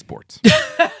think I hate sports.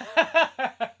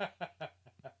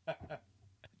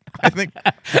 I think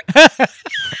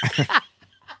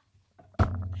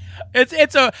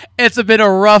it's been a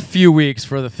rough few weeks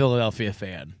for the Philadelphia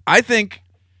fan. I think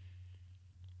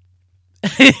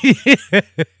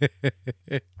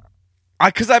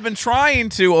because I've been trying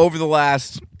to over the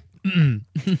last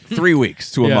 3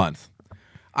 weeks to a Yeah. month.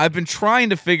 I've been trying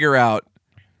to figure out,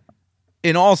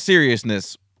 in all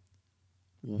seriousness,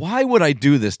 why would I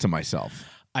do this to myself?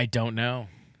 I don't know.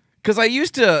 Because I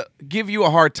used to give you a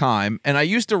hard time, and I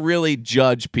used to really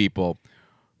judge people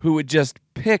who would just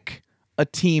pick a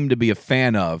team to be a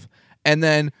fan of, and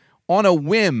then on a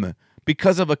whim,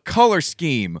 because of a color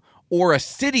scheme or a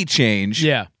city change,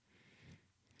 Yeah.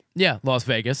 Yeah, Las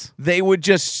Vegas. they would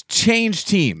just change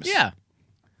teams. Yeah.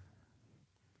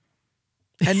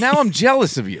 And now I'm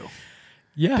jealous of you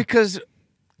Yeah. because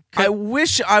I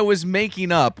wish I was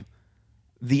making up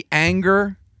the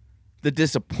anger, the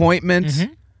disappointment,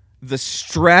 the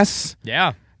stress,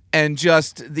 Yeah. and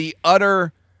just the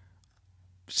utter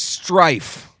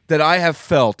strife that I have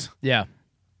felt Yeah.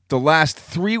 the last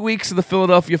 3 weeks of the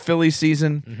Philadelphia Phillies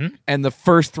season and the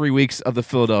first 3 weeks of the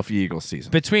Philadelphia Eagles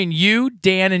season. Between you,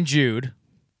 Dan, and Jude,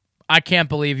 I can't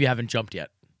believe you haven't jumped yet.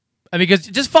 I mean, because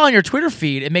just following your Twitter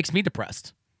feed, it makes me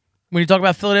depressed. When you talk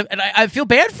about Philadelphia, and I feel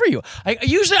bad for you.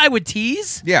 Usually I would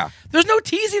tease. Yeah. There's no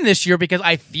teasing this year because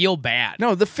I feel bad.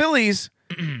 No, the Phillies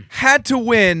had to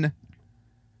win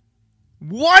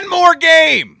one more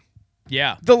game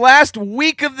Yeah. the last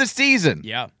week of the season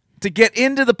Yeah. to get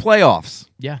into the playoffs.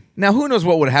 Yeah. Now, who knows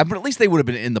what would have happened, but at least they would have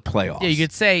been in the playoffs. Yeah, you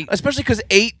could say. Especially because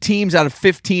 8 teams out of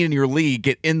 15 in your league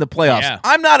get in the playoffs. Yeah.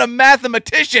 I'm not a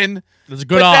mathematician, There's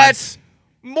good but odds. that's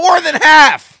more than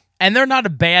half. And they're not a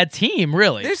bad team,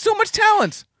 really. There's so much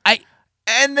talent.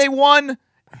 And they won.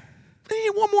 They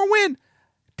needed one more win.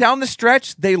 Down the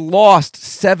stretch, they lost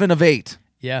 7 of 8.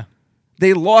 Yeah.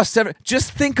 They lost 7.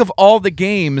 Just think of all the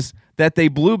games that they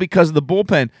blew because of the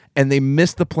bullpen, and they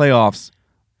missed the playoffs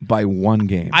by 1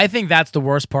 game. I think that's the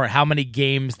worst part. How many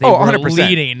games they Oh, were 100%.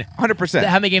 leading. 100%.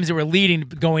 How many games they were leading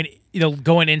going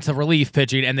into relief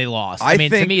pitching and they lost. I I mean,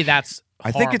 to think- me, that's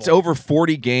I think it's horrible. over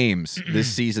 40 games this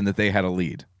season that they had a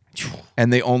lead,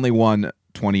 and they only won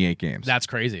 28 games. That's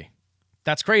crazy.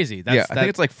 That's crazy. That's, Yeah, I think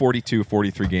it's like 42,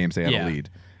 43 games they had Yeah. a lead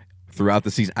throughout the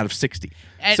season out of 60.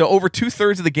 And- So over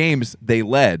 2/3 of the games they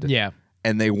led, Yeah.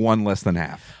 and they won less than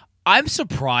half. I'm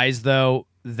surprised, though,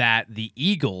 that the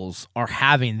Eagles are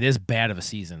having this bad of a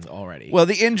season already. Well,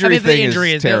 the injury the thing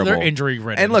injury is they're terrible.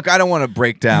 injury-ridden. And look, I don't want to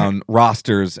break down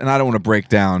rosters, and I don't want to break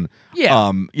down,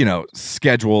 Yeah.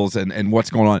 schedules and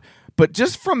what's going on. But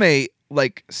just from a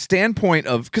standpoint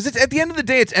of, because it's at the end of the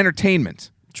day, it's entertainment.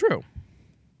 True.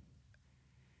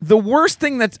 The worst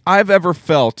thing that I've ever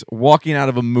felt walking out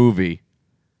of a movie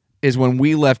is when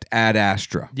we left Ad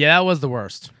Astra, Yeah, that was the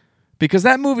worst. because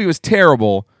that movie was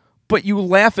terrible, but you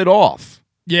laugh it off.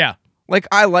 Yeah. Like,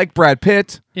 I like Brad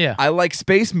Pitt. Yeah. I like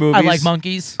space movies. I like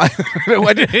monkeys. By the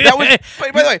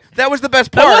way, that was the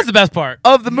best part. That was the best part.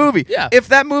 of the movie. Yeah. If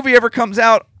that movie ever comes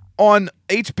out on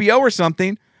HBO or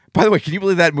something, by the way, can you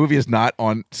believe that movie is not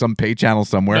on some pay channel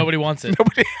somewhere? Nobody wants it.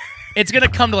 It's gonna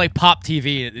come to like Pop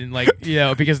TV and like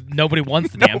because nobody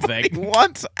wants the damn Nobody thing.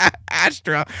 wants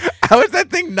Astra. How is that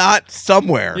thing not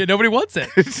somewhere? Yeah, nobody wants it.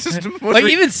 It's just Like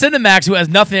even Cinemax, who has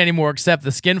nothing anymore except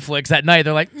the skin flicks at night,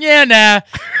 they're like, yeah, nah.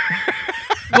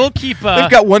 We'll keep. they've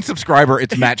got one subscriber.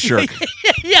 It's Matt Shirk.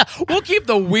 Yeah, we'll keep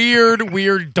the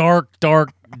weird, dark,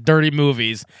 dirty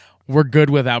movies. We're good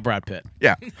without Brad Pitt.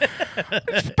 Yeah.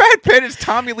 Brad Pitt is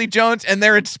Tommy Lee Jones, and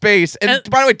they're in space. And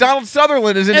by the way, Donald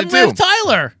Sutherland is in it And too. Liv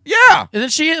Tyler. Yeah. Isn't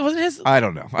she? Wasn't his? I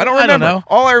don't know. I don't I don't remember. know.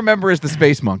 All I remember is the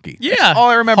space monkey. Yeah. That's all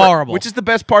I remember. Horrible. Which is the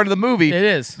best part of the movie. It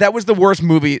is. That was the worst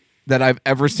movie that I've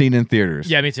ever seen in theaters.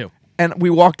 Yeah, me too. And we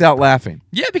walked out laughing.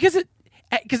 Yeah, because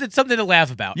it's something to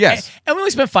laugh about. Yes. And we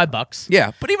only spent $5.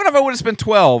 Yeah. But even if I would have spent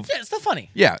 12, Yeah, it's still funny.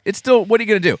 yeah, it's still, what are you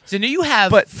going to do? So now you have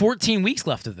But- 14 weeks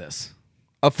left of this.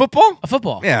 A football? A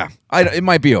football. Yeah. It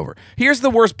might be over. Here's the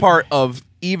worst part of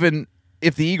even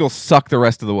if the Eagles suck the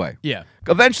rest of the way. Yeah.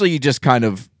 Eventually, you just kind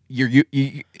of you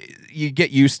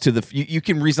get used to you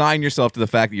can resign yourself to the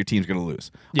fact that your team's going to lose.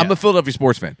 Yeah. I'm a Philadelphia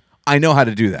sports fan. I know how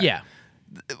to do that. Yeah.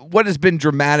 What has been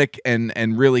dramatic and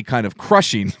really kind of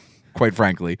crushing, quite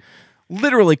frankly,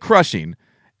 literally crushing,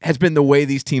 has been the way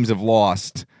these teams have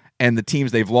lost and the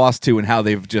teams they've lost to and how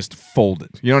they've just folded.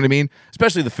 You know what I mean?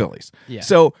 Especially the Phillies. Yeah.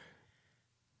 So,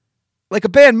 like a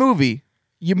bad movie,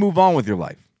 you move on with your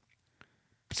life.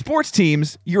 Sports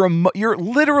teams, you're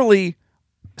literally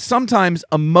sometimes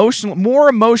more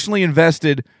emotionally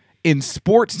invested in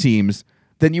sports teams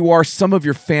than you are some of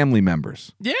your family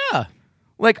members. Yeah.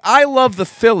 Like, I love the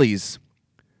Phillies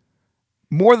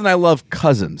more than I love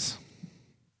cousins.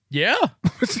 Yeah.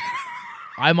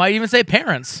 I might even say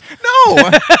parents.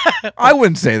 No, I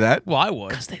wouldn't say that. Well, I would.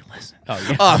 Because they listen. Oh,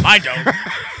 yeah. I don't.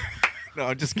 No,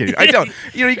 I'm just kidding. I don't.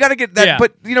 You got to get that, Yeah.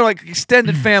 but, like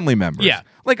extended family members. Yeah.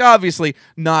 Like, obviously,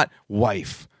 not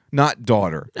wife, not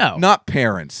daughter, No. not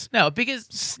parents, No,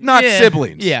 because not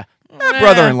siblings. Yeah.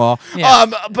 Brother-in-law, Yeah.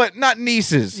 but not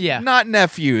nieces, Yeah. not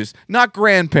nephews, not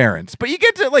grandparents. But you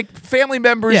get to like family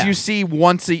members Yeah. you see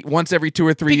once every 2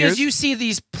 or 3 years. Because you see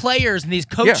these players and these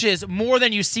coaches more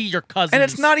than you see your cousins. And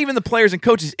it's not even the players and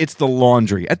coaches; it's the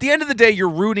laundry. At the end of the day, you're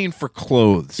rooting for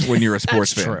clothes when you're a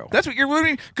sports That's fan. true. That's what you're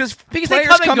rooting because they players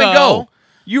come and go.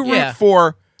 You root Yeah.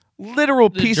 for literal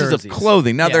pieces jerseys. of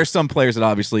clothing. Now, Yeah. there's some players that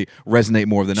obviously resonate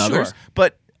more than others, Sure.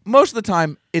 but most of the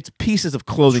time, it's pieces of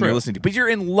clothing True. you're listening to. But you're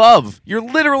in love. You're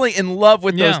literally in love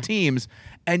with Yeah. those teams,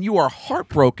 and you are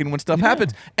heartbroken when stuff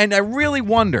happens. And I really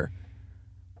wonder,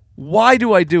 why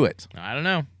do I do it? I don't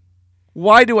know.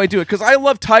 Why do I do it? Because I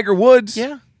love Tiger Woods.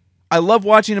 Yeah. I love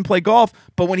watching him play golf,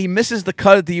 but when he misses the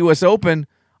cut at the U.S. Open,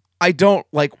 I don't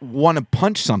want to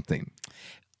punch something.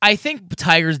 I think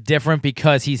Tiger's different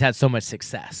because he's had so much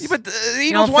success. Yeah, but the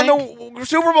Eagles won don't the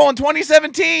Super Bowl in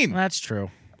 2017. That's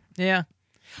true. Yeah.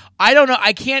 I don't know.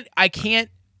 I can't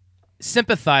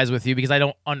sympathize with you because I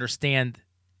don't understand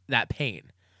that pain.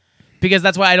 Because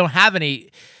that's why I don't have any,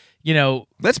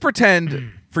 Let's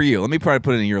pretend for you. Let me try to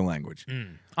put it in your language.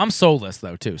 I'm soulless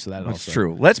though too, so that's That's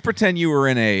true. Let's pretend you were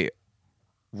in a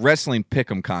wrestling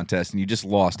pick'em contest and you just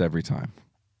lost every time.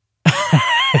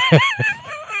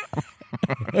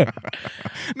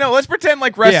 No, let's pretend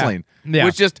like wrestling. Yeah.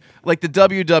 Which just like the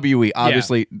WWE,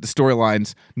 obviously the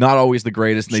storylines not always the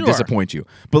greatest and they Sure. disappoint you.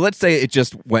 But let's say it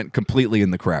just went completely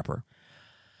in the crapper.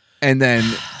 And then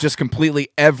just completely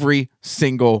every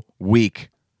single week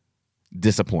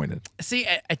disappointed. See,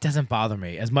 it doesn't bother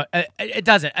me as much. It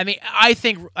doesn't. I mean, I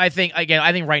think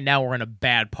right now we're in a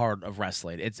bad part of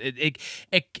wrestling. It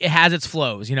has its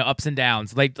flows, ups and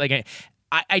downs.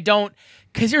 I don't,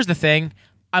 because here's the thing.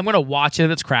 I'm gonna watch it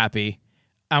if it's crappy.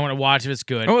 I'm gonna watch if it's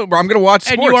good. Oh, I'm going to watch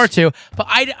sports. And you are too. But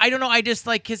I don't know. I just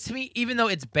because to me, even though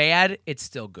it's bad, it's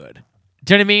still good.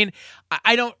 Do you know what I mean?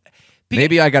 I don't.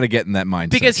 Maybe I got to get in that mindset.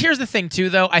 Because here's the thing, too,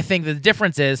 though. I think the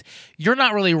difference is you're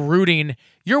not really rooting.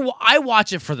 I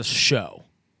watch it for the show.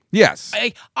 yes.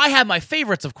 I have my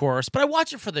favorites, of course, but I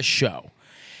watch it for the show.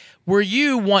 Where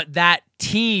you want that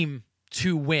team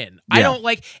to win. I Yeah. don't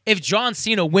like if John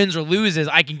Cena wins or loses,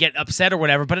 I can get upset or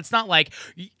whatever, but it's not like,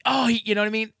 you know what I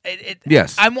mean?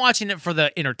 Yes. I'm watching it for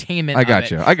the entertainment. I of got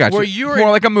it, you. I got where you. You're More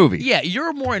like a movie. Yeah,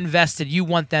 you're more invested. You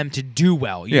want them to do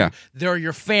well. Yeah. They're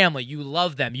your family. You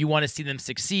love them. You want to see them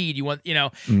succeed. You want,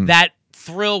 Mm-hmm. that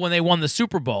thrill when they won the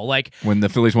Super Bowl. Like, When the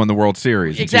Phillies won the World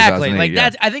Series. in exactly. 2008,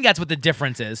 Like yeah. I think that's what the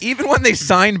difference is. Even when they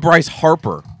signed Bryce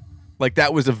Harper, like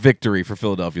that was a victory for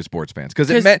Philadelphia sports fans because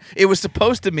it was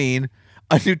supposed to mean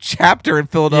a new chapter in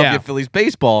Philadelphia Yeah. Phillies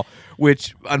baseball,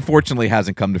 which unfortunately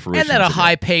hasn't come to fruition. And that a today.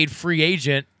 high paid free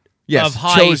agent Yes, of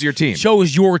height chose your team.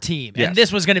 Chose your team, Yes. and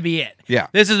this was going to be it. Yeah.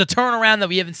 This is the turnaround that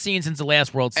we haven't seen since the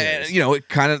last World Series. And, it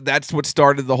kind of that's what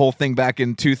started the whole thing back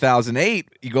in 2008.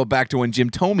 You go back to when Jim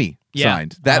Thome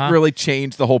signed. That really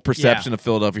changed the whole perception of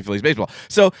Philadelphia Phillies baseball.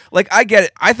 So, I get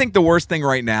it. I think the worst thing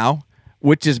right now,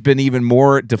 which has been even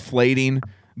more deflating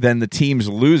than the teams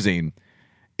losing,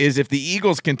 is if the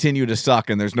Eagles continue to suck,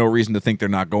 and there's no reason to think they're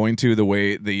not going to, the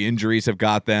way the injuries have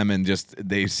got them and just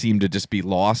they seem to just be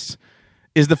lost,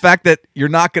 is the fact that you're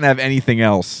not going to have anything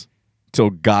else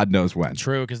till God knows when.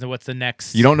 True, because what's the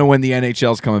next? You don't know when the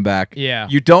NHL's coming back. Yeah.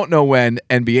 You don't know when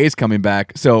NBA's coming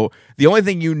back. So the only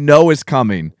thing you know is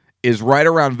coming is right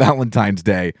around Valentine's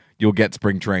Day, you'll get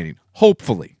spring training.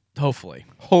 Hopefully. Hopefully.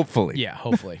 Yeah,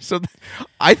 hopefully. So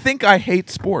I think I hate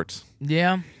sports.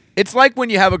 Yeah. It's like when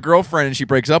you have a girlfriend and she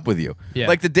breaks up with you. Yeah.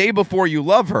 Like the day before you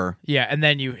love her, Yeah, and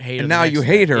then you hate her. and the now next you day.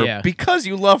 hate her Yeah. because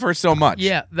you love her so much.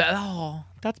 Yeah.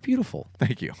 That's beautiful.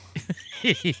 Thank you.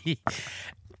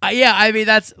 Yeah, I mean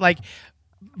that's like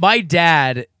my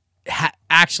dad.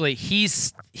 Actually,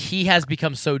 he has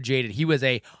become so jaded. He was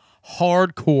a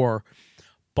hardcore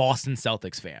Boston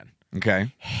Celtics fan.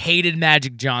 Okay. Hated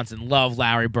Magic Johnson. Loved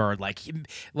Larry Bird.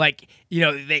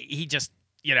 He just.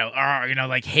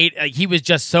 He was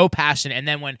just so passionate. And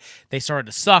then when they started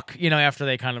to suck, after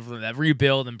they kind of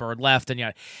rebuild and Bird left,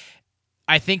 and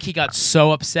I think he got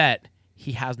so upset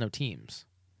he has no teams.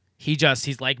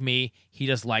 He's like me. He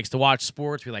just likes to watch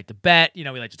sports. We like to bet. We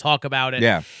like to talk about it.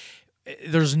 Yeah.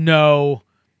 There's no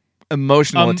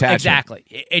Emotional attachment. Exactly.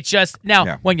 It's just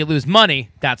now when you lose money,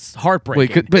 that's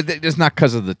heartbreaking. But it's not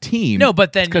because of the team. No,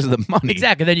 but then because of the money.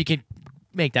 Exactly. Then you can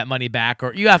make that money back,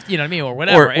 or you have to, or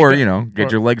whatever, or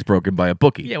get your legs broken by a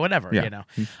bookie. Yeah, whatever. Yeah.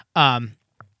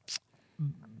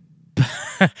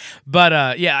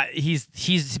 But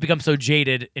he's become so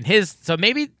jaded in his. So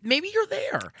maybe you're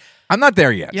there. I'm not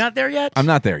there yet. You're not there yet. I'm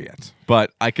not there yet.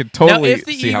 But I could totally now, if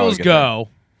the see how I Eagles get go,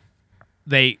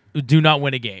 they do not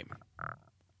win a game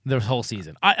the whole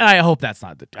season. I hope that's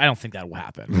not. I don't think that will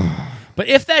happen. But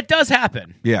if that does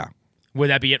happen, there. Yeah. would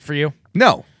that be it for you?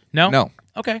 No. No. No.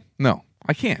 Okay. No.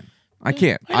 I can't. I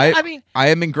can't. I mean,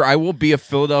 I will be a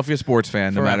Philadelphia sports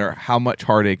fan no Forever. matter how much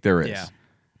heartache there is. Yeah.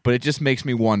 But it just makes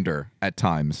me wonder at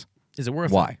times is it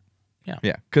worth it? why. Yeah.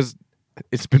 Yeah. Because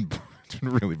it's been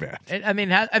really bad. I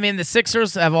mean, the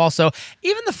Sixers have also,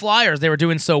 even the Flyers, they were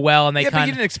doing so well, and they But kind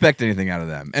you of didn't expect anything out of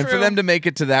them, and for True. them to make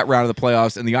it to that round of the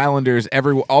playoffs, and the Islanders, I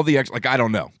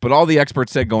don't know, but all the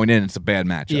experts said going in, it's a bad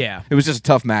matchup. Yeah. It was just a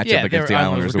tough matchup Yeah, against the their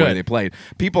Islanders Islanders the were way good. they played.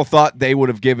 People thought they would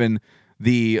have given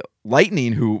the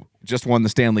Lightning, who just won the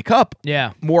Stanley Cup,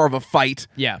 Yeah. more of a fight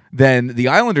Yeah. than the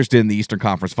Islanders did in the Eastern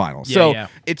Conference Finals. Yeah, So yeah.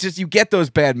 it's just you get those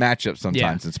bad matchups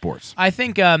sometimes in sports. I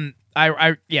think I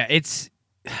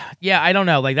don't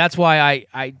know. Like that's why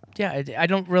I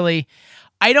don't really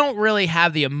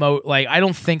have the I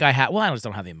don't think I have. Well, I just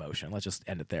don't have the emotion. Let's just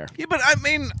end it there. Yeah, but I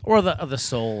mean, Or the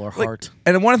soul or heart.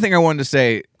 And one thing I wanted to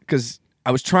say, because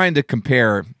I was trying to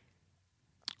compare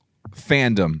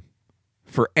fandom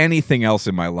for anything else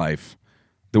in my life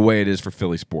the way it is for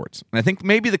Philly sports. And I think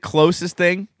maybe the closest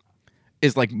thing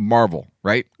is like Marvel,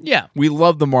 right? Yeah. We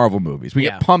love the Marvel movies. We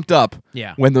Yeah. get pumped up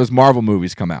Yeah. when those Marvel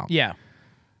movies come out. Yeah.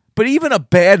 But even a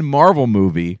bad Marvel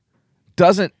movie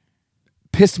doesn't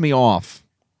piss me off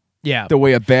Yeah. the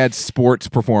way a bad sports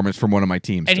performance from one of my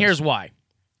teams And does. here's why.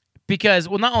 Because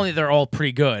not only they're all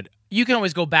pretty good, you can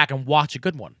always go back and watch a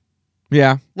good one.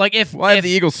 Yeah. Like if Well, I have the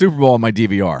Eagles Super Bowl on my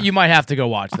DVR. you might have to go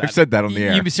watch that. I've said that on the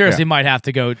air. You seriously Yeah. might have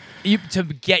to go to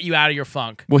get you out of your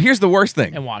funk Well, here's the worst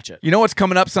thing. and watch it. You know what's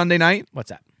coming up Sunday night? What's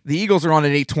that? The Eagles are on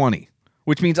at 8:20,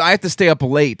 which means I have to stay up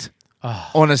late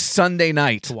on a Sunday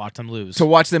night To watch them lose. to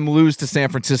watch them lose to San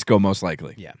Francisco, most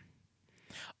likely. Yeah.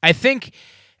 I think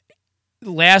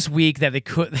last week that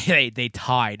they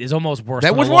tied is almost worse. That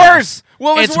than was a loss. worse.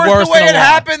 Well, it's worse the way than a it loss.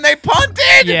 happened. They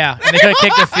punted. Yeah, and they could have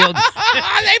kicked the field.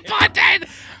 They punted.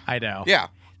 I know. Yeah.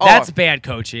 That's bad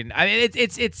coaching. I mean,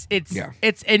 Yeah.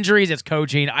 it's injuries, it's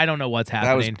coaching. I don't know what's that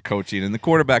was happening. coaching, and the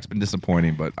quarterback's been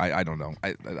disappointing, but I don't know.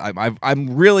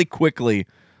 I'm really quickly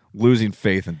losing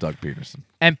faith in Doug Peterson.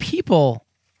 And people,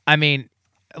 I mean,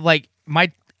 like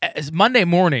Monday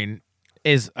morning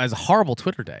is a horrible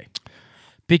Twitter day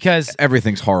because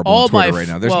Everything's horrible all on Twitter my right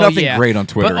now. There's nothing great on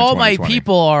Twitter. But all in my 2020.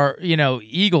 people are Yeah.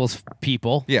 Eagles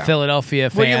people, Philadelphia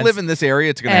fans. When you live in this area,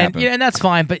 it's going to happen. and that's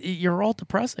fine. But you're all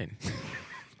depressing.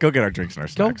 Go get our drinks and our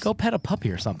snacks. Go pet a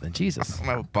puppy or something. Jesus. I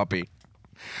have a puppy.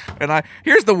 And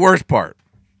here's the worst part.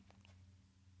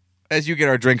 As you get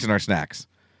our drinks and our snacks.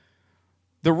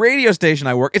 The radio station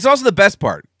I work, it's also the best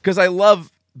part because I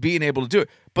love being able to do it.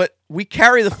 But we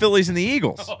carry the Phillies and the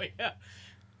Eagles. Oh yeah.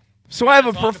 So I have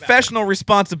a professional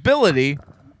responsibility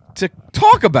to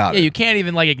talk about Yeah, it. you can't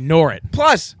even like ignore it.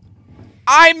 Plus,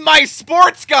 I'm my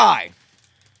sports guy.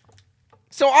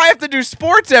 So I have to do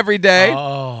sports every day.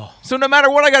 Oh. So no matter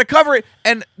what, I got to cover it.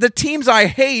 And the teams I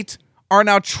hate are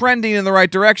now trending in the right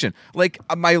direction. Like,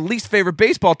 my least favorite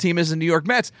baseball team is the New York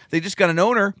Mets. They just got an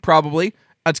owner, probably.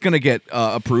 That's going to get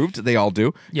approved. They all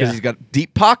do. Because Yeah. he's got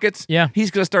deep pockets. Yeah.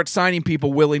 He's going to start signing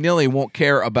people willy-nilly, won't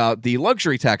care about the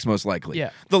luxury tax, most likely.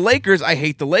 Yeah. The Lakers, I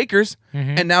hate the Lakers.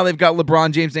 And now they've got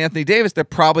LeBron James and Anthony Davis. They're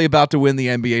probably about to win the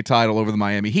NBA title over the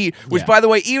Miami Heat, which, Yeah. by the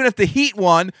way, even if the Heat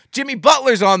won, Jimmy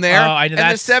Butler's on there. Oh, I know,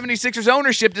 and the that's- 76ers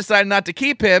ownership decided not to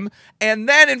keep him. And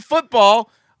then in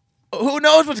football, who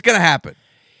knows what's going to happen?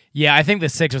 Yeah, I think the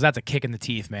Sixers, that's a kick in the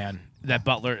teeth, man. That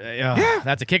Butler,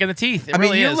 that's a kick in the teeth. It I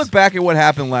mean, really you is. look back at what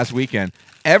happened last weekend.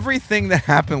 Everything that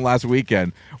happened last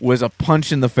weekend was a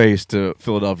punch in the face to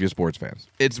Philadelphia sports fans.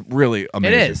 It's really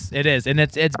amazing. It is, and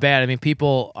it's bad. I mean,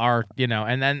 people are,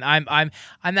 and then I'm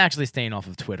actually staying off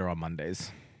of Twitter on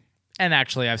Mondays, and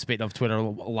actually I've stayed off Twitter a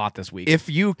lot this week. If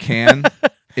you can,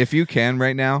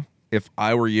 right now, if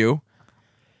I were you,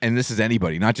 and this is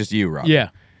anybody, not just you, Rob. yeah,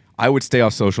 I would stay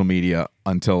off social media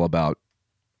until about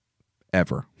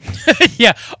ever.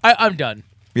 yeah, I'm done.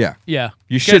 Yeah. Yeah,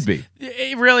 You should be.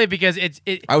 Really, because it.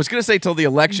 I was going to say till the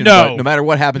election, No. but no matter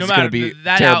what happens, No it's going matter to be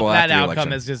that terrible that after the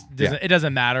outcome election. is just Yeah. it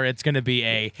doesn't matter. It's going to be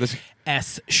a Listen,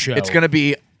 S show. It's going to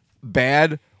be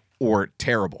bad or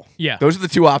terrible. Yeah. Those are the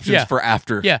two options Yeah. for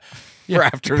after. yeah. For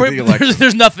after the election.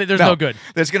 There's nothing. There's no good.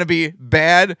 There's going to be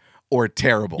bad or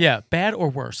terrible. Yeah, bad or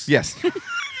worse. Yes.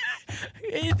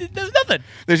 There's nothing.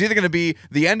 There's either going to be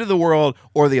the end of the world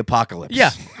or the apocalypse.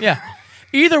 Yeah, yeah.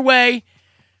 Either way,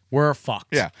 we're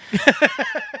fucked. Yeah.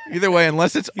 Either way,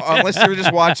 unless you're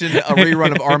just watching a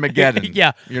rerun of Armageddon,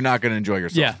 Yeah. you're not going to enjoy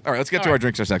yourself. Yeah. All right, let's get to All our right.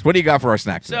 drinks or snacks. What do you got for our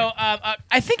snacks today? So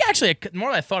I think actually, more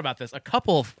than I thought about this, a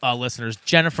couple of listeners,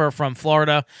 Jennifer from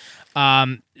Florida,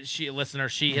 she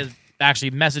has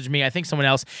actually messaged me. I think someone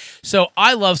else. So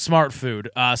I love Smart Food.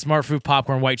 Smart Food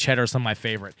popcorn, white cheddar are some of my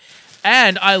favorite,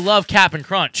 and I love Cap'n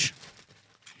Crunch.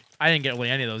 I didn't get really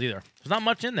any of those either. There's not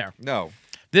much in there. No.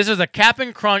 This is a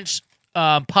Cap'n Crunch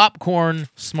popcorn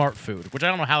Smart Food, which I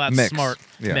don't know how that's Mix. smart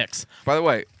Yeah. mix. By the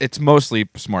way, it's mostly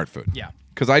smart food. Yeah.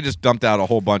 Because I just dumped out a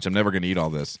whole bunch. I'm never going to eat all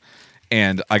this.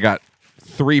 And I got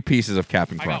 3 pieces of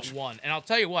Cap'n I Crunch. got one, and I'll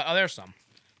tell you what. Oh, there's some.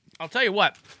 I'll tell you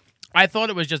what. I thought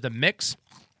it was just a mix.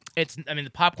 The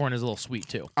popcorn is a little sweet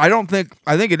too. I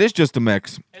think it is just a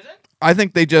mix. Is it? I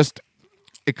think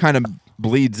it kind of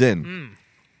bleeds in.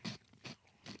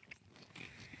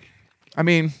 I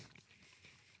mean,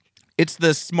 it's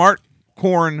the smart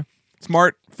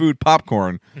food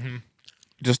popcorn,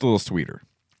 just a little sweeter.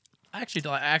 I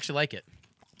actually like it.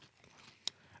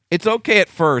 It's okay at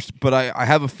first, but I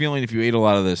have a feeling if you ate a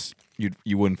lot of this,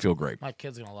 you wouldn't feel great. My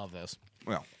kid's gonna love this.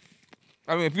 Well,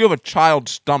 I mean, if you have a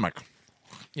child's stomach,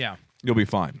 Yeah, you'll be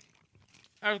fine.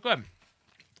 that was good. I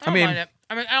I don't mean- mind it.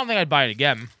 I don't think I'd buy it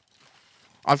again.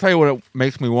 I'll tell you what it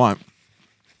makes me want: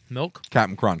 Milk.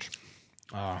 Cap'n Crunch.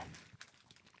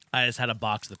 I just had a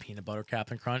box of the peanut butter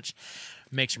Cap'n Crunch.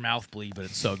 Makes your mouth bleed, but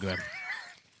it's so good.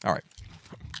 All right,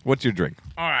 what's your drink?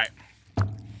 All right.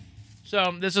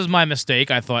 So this is my mistake.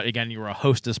 I thought again you were a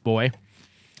Hostess boy.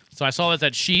 So I saw this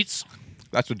at Sheetz.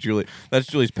 That's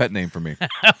Julie's pet name for me.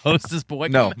 Hostess boy.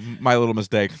 No, my little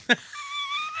mistake.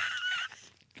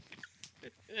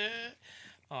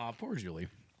 Aw, poor Julie.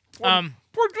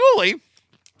 Poor Julie.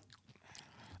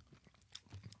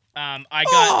 I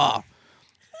got.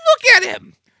 Look at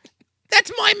him.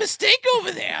 That's my mistake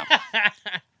over there.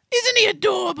 Isn't he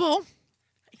adorable?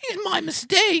 He's my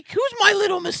mistake. Who's my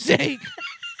little mistake?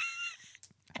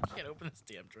 I can't open this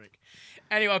damn drink.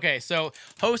 Anyway, okay, so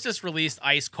Hostess released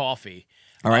iced coffee.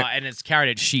 All right. And it's carried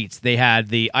at Sheets. They had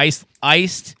the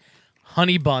iced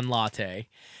honey bun latte,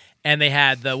 and they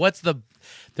had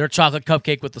their chocolate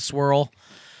cupcake with the swirl.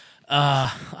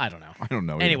 I don't know. I don't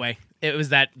know either. Anyway, it was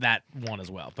that one as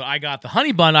well. But I got the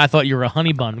honey bun. I thought you were a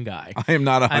honey bun guy. I am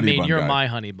not a honey bun you're guy. my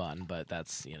honey bun, but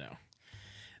that's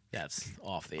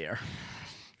off the air.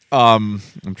 I'm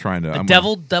trying to.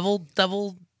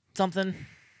 Devil something.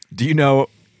 Do you know?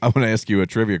 I want to ask you a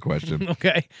trivia question.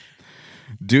 Okay.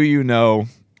 Do you know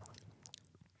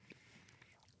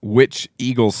which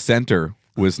Eagles center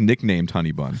was nicknamed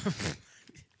Honey Bun?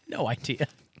 No idea.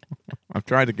 I'm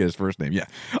trying to get his first name. Yeah,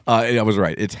 I was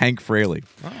right. It's Hank Fraley.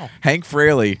 Oh. Hank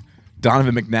Fraley,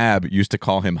 Donovan McNabb used to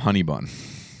call him Honey Bun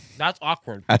That's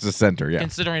awkward. as a center. Yeah,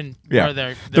 Considering Yeah. where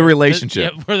their The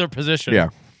relationship. where their position. yeah,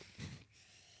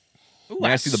 Ooh, May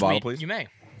I that's see the bottle, sweet. please? You may.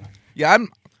 yeah.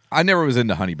 I never was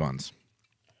into honey buns.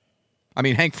 I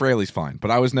mean, Hank Fraley's fine,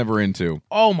 but I was never into.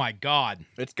 Oh my God.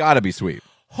 It's got to be sweet.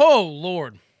 Oh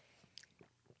Lord.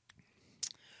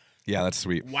 Yeah, that's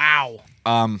sweet. Wow.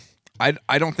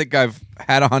 I don't think I've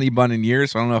had a honey bun in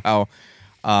years, so I don't know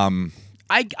how.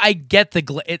 I get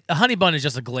the a honey bun is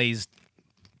just a glazed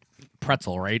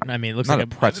pretzel, right? I mean, it looks Not like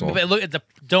a pretzel. But look, it's a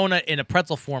donut in a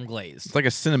pretzel form glazed. It's like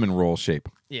a cinnamon roll shape.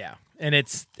 Yeah, and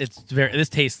it's very. This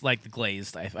tastes like the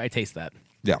glazed. I taste that.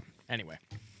 Yeah, Anyway,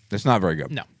 it's not very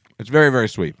good. no, It's very, very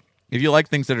sweet. If you like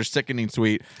things that are sickening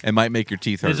sweet and might make your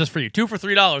teeth hurt, it's just for you. 2 for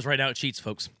 $3 right now at Cheats,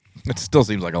 folks. it still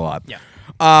seems like a lot. Yeah.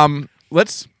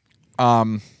 Let's.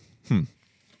 I'm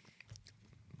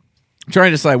trying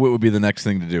to decide what would be the next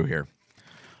thing to do here.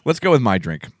 Let's go with my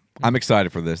drink. I'm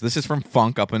excited for this. This is from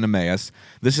Funk up in Emmaus.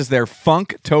 This is their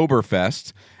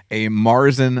Funktoberfest, a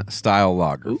Marzen style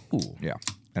lager. Ooh. Yeah.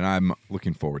 And I'm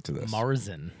looking forward to this.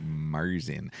 Marzen.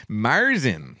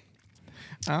 Marzen.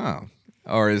 Oh.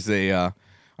 Or as I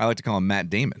like to call him Matt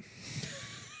Damon.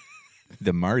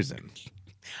 The Marzen.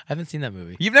 I haven't seen that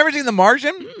movie. You've never seen The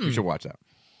Martian? You should watch that.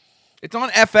 It's on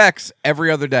FX every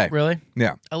other day. Really?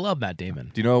 Yeah. I love Matt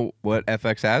Damon. Do you know what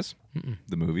FX has?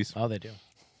 The movies. Oh, they do.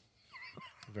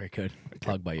 Very good.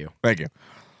 Plug by you. Thank you.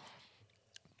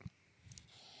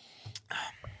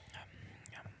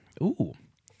 Ooh.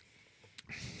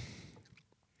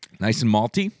 Nice and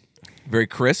malty. Very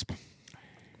crisp.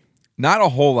 Not a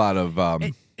whole lot of...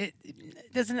 It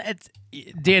doesn't. It's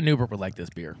Dan Newbert would like this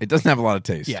beer. it doesn't have a lot of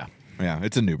taste. Yeah. Yeah,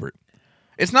 it's a Newbert.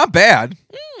 It's not bad.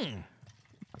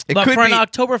 It But could for an be...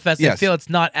 Oktoberfest, I Yes. feel it's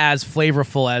not as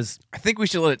flavorful as. I think we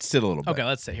should let it sit a little bit. Okay,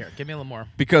 let's sit here. Give me a little more.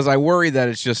 Because I worry that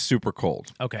it's just super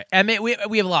cold. Okay, and we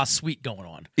have a lot of sweet going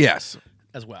on Yes.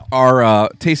 as well. Our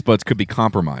taste buds could be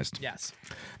compromised. Yes.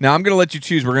 Now, I'm going to let you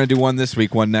choose. We're going to do one this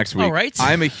week, one next week. All right.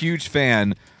 I'm a huge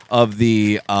fan of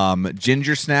the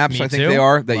ginger snaps, Me I think too. they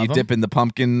are, that Love you 'em. dip in the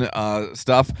pumpkin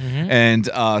stuff. And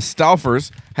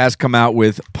Stauffer's has come out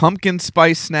with pumpkin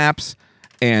spice snaps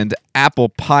and apple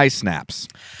pie snaps.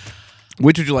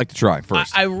 Which would you like to try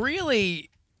first? I really.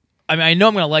 I mean, I know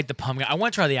I'm going to like the pumpkin. I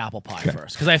want to try the apple pie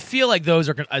first because I feel like those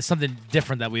are something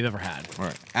different that we've ever had. All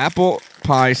right. Apple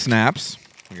pie snaps.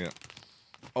 Yeah.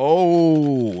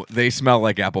 Oh, they smell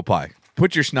like apple pie.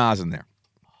 Put your schnoz in there.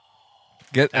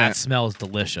 Get That smells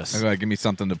delicious. Okay, give me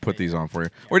something to put these on for you.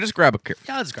 Or just grab a...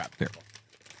 Yeah, let's grab it. There.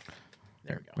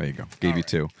 There we go. There you go. Gave you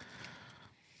two.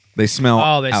 They smell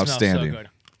Oh, they outstanding. smell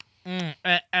so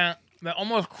good. They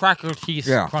almost crack your teeth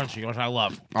Yeah. crunchy, which I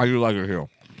love. I do like it too.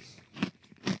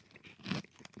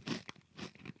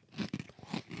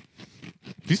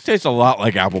 These taste a lot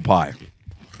like apple pie.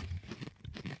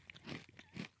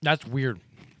 That's weird.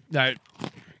 That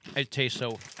it tastes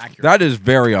so accurate. That is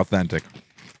very authentic.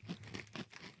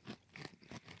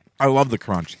 I love the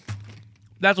crunch.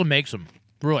 That's what makes them.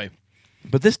 Really.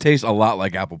 But this tastes a lot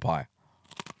like apple pie.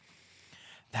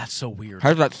 That's so weird.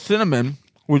 Has that cinnamon,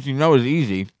 which you know is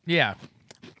easy, Yeah.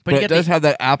 but you it get does have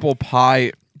that apple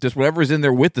pie, just whatever's in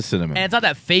there with the cinnamon. and it's not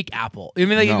that fake apple. I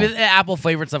mean, like, No. with apple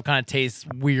flavored stuff kind of tastes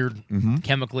weird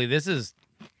chemically. This is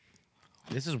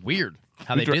weird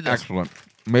how These they are did this. excellent.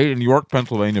 Made in York,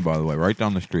 Pennsylvania, by the way, right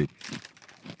down the street.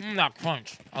 That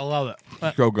crunch. I love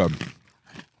it. So good.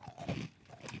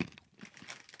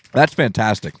 That's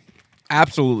fantastic.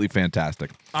 Absolutely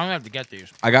fantastic. I'm gonna have to get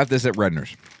these. I got this at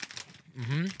Redner's.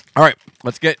 All right,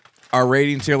 let's get our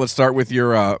ratings here. Let's start with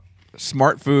your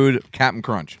Smart Food Captain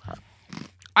Crunch.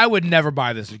 I would never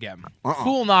buy this again.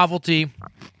 Cool novelty.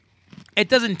 It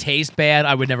doesn't taste bad.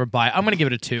 I would never buy it. I'm gonna give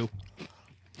it a 2.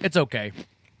 It's okay.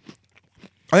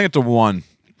 I think it's a 1.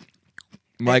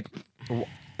 Like,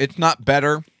 it's not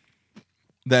better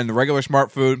than the regular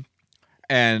Smart Food.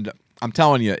 And I'm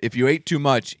telling you, if you ate too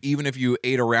much, even if you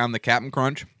ate around the Captain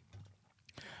Crunch,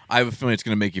 I have a feeling it's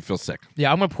going to make you feel sick.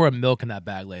 Yeah, I'm gonna pour milk in that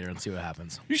bag later and see what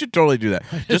happens. You should totally do that.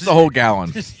 Just a whole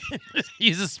gallon.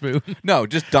 Use a spoon. No,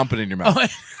 just dump it in your mouth.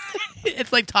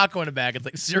 It's like taco in a bag. It's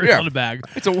like cereal in a bag.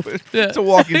 It's a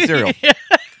walking cereal. There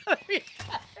you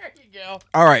go.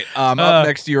 All right, up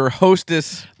next to your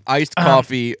Hostess iced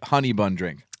coffee honey bun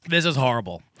drink. This is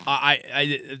horrible.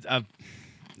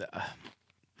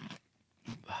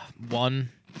 One,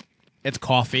 it's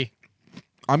coffee.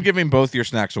 I'm giving both your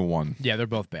snacks a 1. Yeah, they're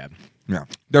both bad. Yeah,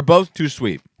 they're both too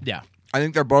sweet. Yeah, I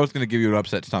think they're both going to give you an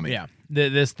upset stomach. yeah.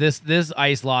 This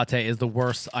iced latte is the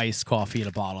worst iced coffee in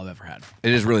a bottle I've ever had.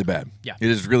 It is really bad. Yeah. It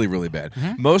is really, really bad.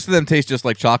 Most of them taste just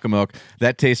like chocolate milk.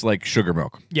 That tastes like sugar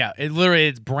milk. Yeah,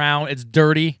 it's brown. It's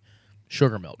dirty.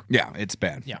 Sugar milk. Yeah, it's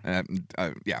bad. Yeah.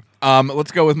 Yeah.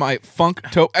 Let's go with my Funk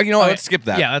to. You know what? Let's skip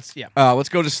that. Yeah, that's Let's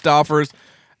go to Stauffer's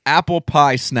apple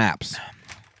pie snaps.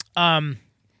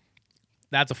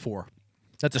 That's a 4.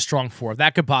 That's a strong 4.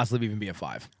 That could possibly even be a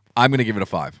 5. I'm going to give it a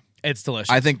 5. It's delicious.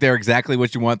 I think they're exactly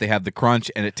what you want. They have the crunch,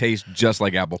 and it tastes just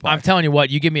like apple pie. I'm telling you what.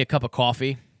 You give me a cup of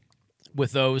coffee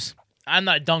with those. I'm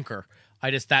not a dunker.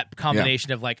 That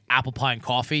combination of like apple pie and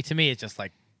coffee to me is just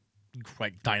like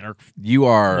diner. You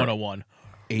are 101.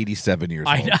 87 years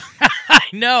old. I know. I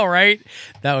know, right?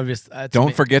 That would just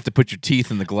Don't forget to put your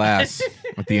teeth in the glass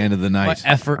at the end of the night.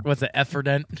 What's it?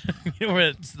 Effordent? You know,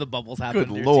 where the bubbles happen.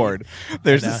 Good Lord.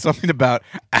 There's just something about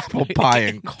apple pie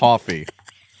and coffee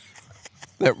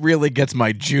that really gets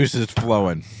my juices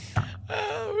flowing.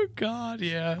 Oh, God,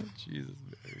 yeah. Jesus.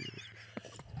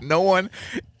 No one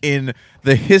in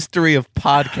the history of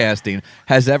podcasting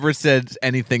has ever said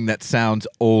anything that sounds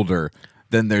older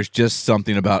than there's just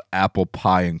something about apple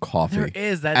pie and coffee. There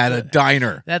is. At a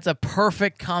diner. That's a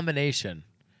perfect combination.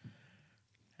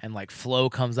 And like Flo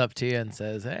comes up to you and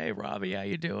says, "Hey, Robbie, how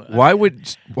you doing?" Why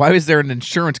is there an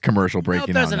insurance commercial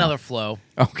breaking out? There's another Flo.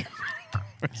 Okay.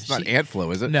 It's not Aunt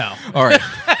Flo, is it? No. All right.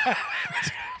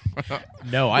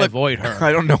 No, I avoid her.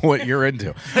 I don't know what you're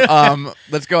into.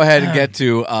 Let's go ahead and get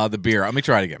to the beer. Let me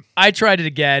try it again. I tried it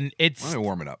again. Let me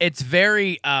warm it up. It's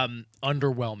very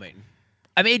underwhelming.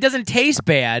 I mean, it doesn't taste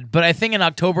bad, but I think an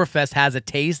Oktoberfest has a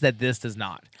taste that this does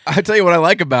not. I tell you what I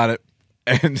like about it,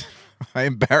 and I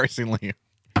embarrassingly,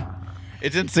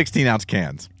 it's in 16-ounce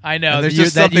cans. I know. And there's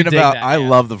just something about I yeah.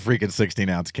 love the freaking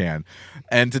 16-ounce can.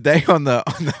 And today on the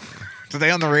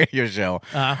today on the radio show,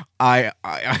 I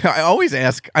always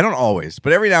ask. I don't always,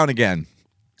 but every now and again,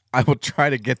 I will try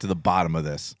to get to the bottom of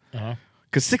this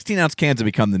because 16-ounce cans have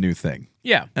become the new thing.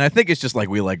 Yeah. And I think it's just like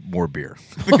we like more beer.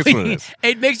 I think that's what it is.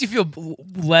 It makes you feel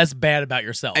less bad about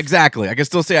yourself. Exactly. I can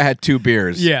still say I had 2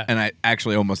 beers. Yeah. And I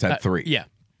actually almost had 3. Yeah.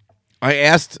 I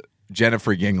asked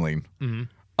Jennifer Yingling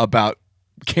about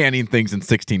canning things in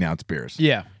 16-ounce beers.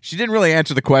 Yeah. She didn't really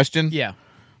answer the question. Yeah.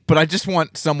 But I just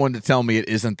want someone to tell me it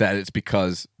isn't that. It's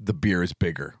because the beer is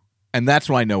bigger. And that's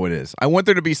what I know it is. I want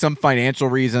there to be some financial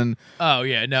reason. Oh,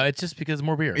 yeah. No, it's just because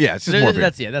more beer. Yeah, it's just more beer.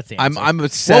 That's the answer. I'm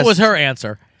obsessed. What was her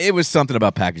answer? It was something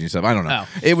about packaging stuff. I don't know.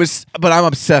 Oh. It was, but I'm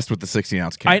obsessed with the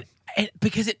 16-ounce can.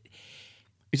 Because it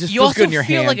just you feels also good in your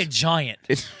feel hand. like a giant.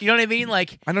 You know what I mean?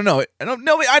 Like I don't know.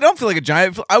 I don't feel like a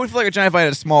giant. I would feel like a giant if I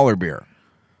had a smaller beer.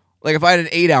 Like if I had an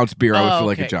 8-ounce beer, I would feel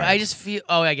like a giant. I just feel.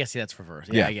 Oh, I guess that's reverse.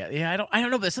 Yeah, Yeah. I get. Yeah, I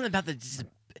don't know, but there's something about the.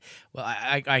 Well,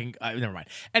 I never mind.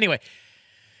 Anyway,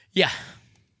 yeah,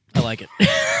 I like it.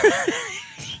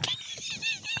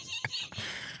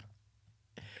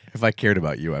 If I cared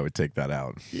about you, I would take that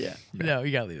out. Yeah. No,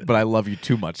 you gotta leave it. But I love you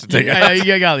too much to take it out.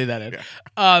 You gotta leave that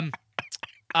in.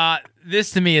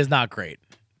 This to me is not great.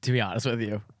 To be honest with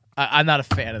you, I'm not a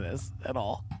fan of this at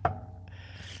all.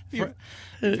 You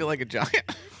feel like a giant.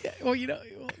 Yeah, well,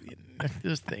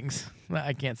 there's things that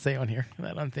I can't say on here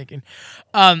that I'm thinking.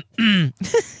 I'll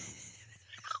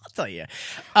tell you.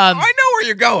 I know where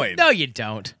you're going. No, you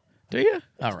don't. Do you?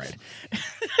 All right.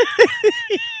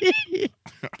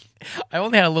 I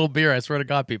only had a little beer. I swear to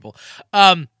God, people.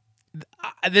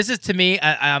 This is to me.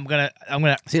 I'm gonna.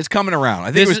 See, it's coming around.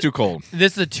 I think it was too cold.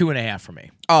 This is a 2.5 for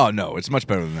me. Oh no, it's much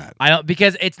better than that. I don't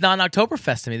because it's not an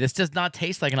Oktoberfest to me. This does not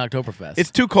taste like an Oktoberfest.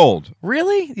 It's too cold.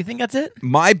 Really? You think that's it?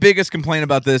 My biggest complaint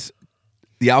about this,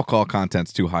 the alcohol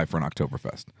content's too high for an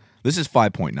Oktoberfest. This is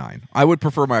 5.9. I would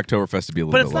prefer my Oktoberfest to be a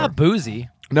little But bit it's lower. not boozy.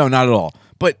 No, not at all.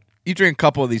 But you drink a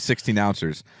couple of these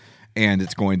 16-ounces, and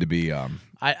it's going to be.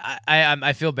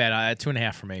 I feel bad.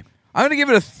 2.5 for me. I'm going to give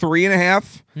it a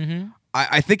 3.5. Mm-hmm.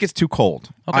 I think it's too cold.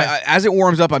 Okay. As it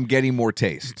warms up, I'm getting more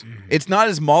taste. It's not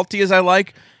as malty as I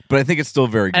like, but I think it's still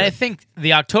very good. And I think the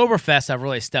Oktoberfest have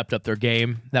really stepped up their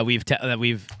game that we've.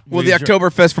 Well, the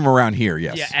Oktoberfest from around here,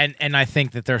 yes. Yeah, and I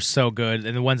think that they're so good,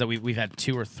 and the ones that we've had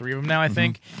 2 or 3 of them now, I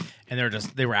think, and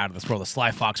they were out of this world. The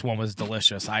Sly Fox one was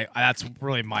delicious. That's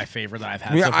really my favorite that I've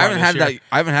had. Yeah, so far I haven't this had year. that.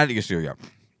 I haven't had it this year yet.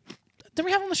 Did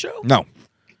we have it on the show? No,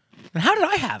 And how did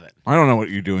I have it? I don't know what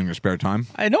you do in your spare time.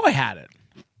 I know I had it.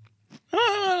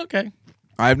 Oh, okay.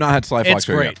 I have not had Sly Fox It's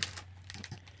here great.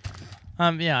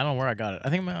 yet. Yeah, I don't know where I got it. I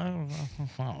think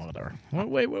whatever.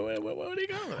 Wait, what do you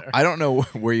got over there? I don't know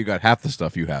where you got half the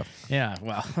stuff you have. Yeah,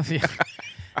 well, yeah.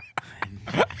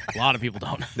 A lot of people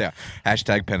don't. Yeah.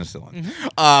 Hashtag penicillin.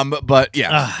 But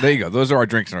yeah, there you go. Those are our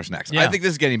drinks and our snacks. Yeah. I think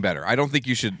this is getting better. I don't think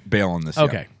you should bail on this yet.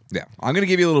 Okay. Yeah. I'm going to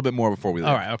give you a little bit more before we leave.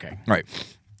 All right, okay. All right.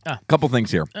 Ah. Couple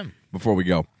things here before we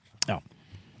go. Oh.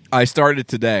 I started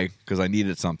today because I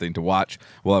needed something to watch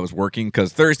while I was working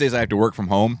because Thursdays I have to work from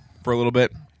home for a little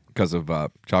bit because of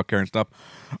childcare and stuff.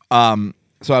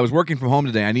 So I was working from home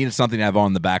today. I needed something to have on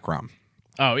in the background.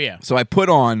 Oh, yeah. So I put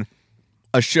on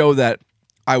a show that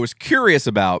I was curious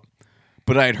about,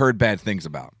 but I had heard bad things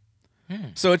about.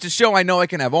 So it's a show I know I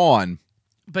can have on.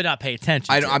 But not pay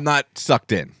attention to. I'm not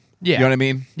sucked in. Yeah. You know what I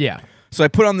mean? Yeah. So I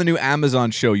put on the new Amazon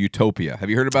show Utopia. Have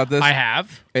you heard about this? I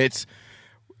have. It's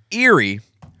eerie.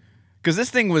 Because this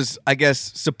thing was, I guess,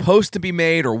 supposed to be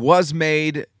made or was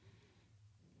made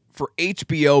for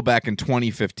HBO back in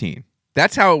 2015.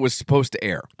 That's how it was supposed to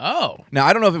air. Oh. Now,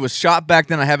 I don't know if it was shot back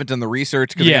then. I haven't done the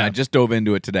research because Yeah. I just dove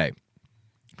into it today.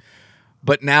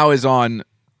 But now is on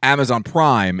Amazon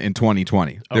Prime in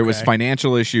 2020. There was Okay.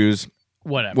 financial issues.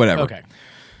 Whatever. Okay.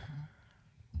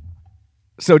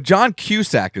 So John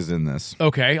Cusack is in this.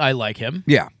 Okay, I like him.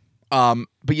 Yeah.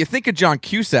 But you think of John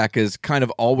Cusack as kind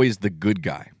of always the good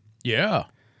guy. Yeah.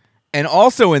 And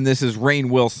also in this is Rainn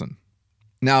Wilson.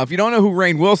 Now, if you don't know who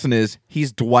Rainn Wilson is,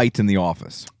 he's Dwight in The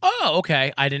Office. Oh,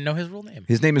 okay. I didn't know his real name.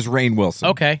 His name is Rainn Wilson.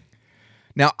 Okay.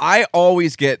 Now, I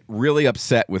always get really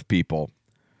upset with people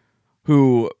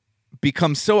who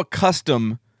become so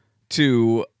accustomed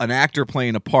to an actor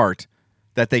playing a part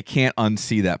that they can't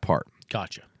unsee that part.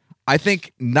 Gotcha. I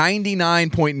think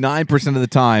 99.9% of the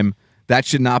time, that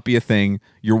should not be a thing.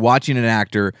 You're watching an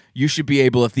actor. You should be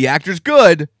able, if the actor's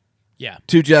good, Yeah.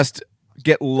 to just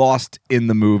get lost in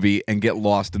the movie and get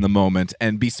lost in the moment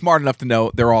and be smart enough to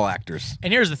know they're all actors.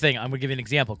 And here's the thing. I'm going to give you an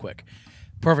example quick.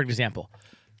 Perfect example.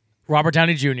 Robert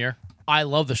Downey Jr. I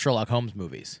love the Sherlock Holmes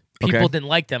movies. People Okay. didn't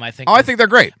like them, I think. Oh, I think they're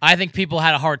great. I think people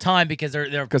had a hard time because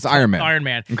they're 'Cause Iron Man. Iron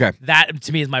Man. Okay. That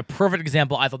to me is my perfect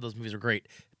example. I thought those movies were great.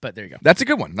 But there you go. That's a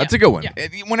good one. That's Yeah. a good one. Yeah.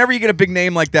 Whenever you get a big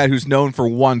name like that who's known for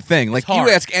one thing, like you hard.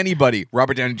 ask anybody,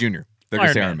 Robert Downey Jr., they're going to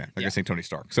Iron say Man. Iron Man. They're Yeah. going to say Tony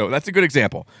Stark. So that's a good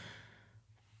example.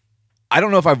 I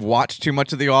don't know if I've watched too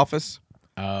much of The Office,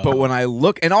 but when I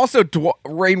look, and also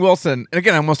Rainn Wilson, and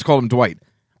again, I almost called him Dwight,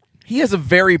 he has a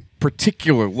very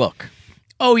particular look.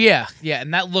 Oh yeah, yeah,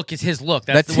 and that look is his look.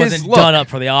 That That's his wasn't look. done up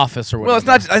for The Office or whatever.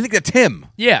 Well, it's not, I think that's him.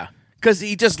 Yeah, Because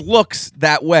he just looks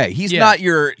that way. He's Yeah. not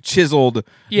your chiseled,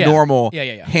 Yeah. normal,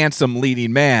 Yeah. handsome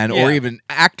leading man or Yeah. even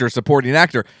actor, supporting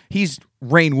actor. He's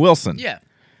Rainn Wilson. yeah.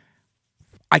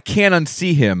 I can't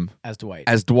unsee him As Dwight.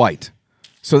 as Dwight.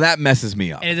 So that messes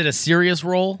me up. And is it a serious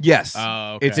role? Yes.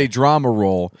 Oh, okay. It's a drama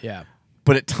role, Yeah.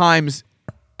 but at times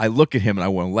I look at him and I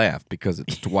want to laugh because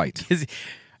it's Dwight.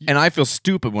 And I feel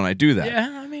stupid when I do that. Yeah,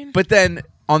 I mean. But then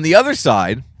on the other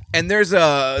side, and there's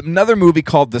another movie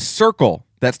called The Circle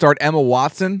that starred Emma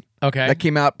Watson. Okay. That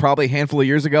came out probably a handful of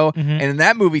years ago. And in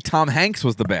that movie, Tom Hanks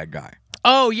was the bad guy.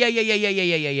 Oh yeah.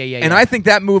 And I think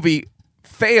that movie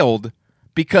failed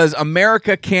because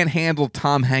America can't handle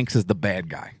Tom Hanks as the bad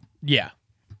guy. Yeah,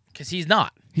 because he's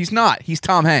not. He's not. He's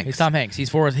Tom Hanks. He's Tom Hanks. He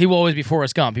will always be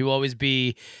Forrest Gump. He will always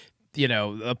be,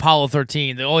 Apollo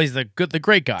 13. They're always the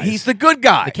great guys. He's the good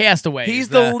guy. The Castaways, He's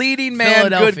the the leading man,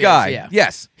 good Philadelphias, guy. yeah.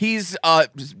 Yes. He's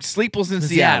Sleepless in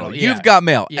Seattle. yeah. You've got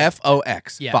mail. Yeah.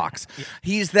 FOX. Yeah. Fox.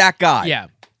 He's that guy. yeah.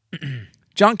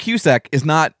 John Cusack is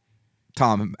not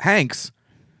Tom Hanks,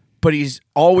 but he's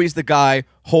always the guy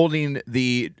holding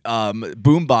the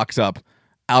boombox up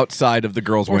outside of the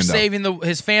girl's Or window. saving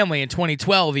his family in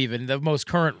 2012, even the most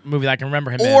current movie that I can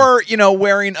remember him in. Or,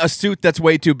 wearing a suit that's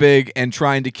way too big and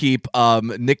trying to keep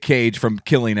Nick Cage from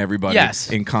killing everybody Yes.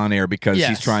 in Con Air because he's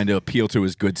Yes. trying to appeal to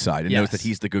his good side and knows Yes. that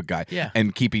he's the good guy Yeah.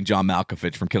 and keeping John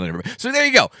Malkovich from killing everybody. So there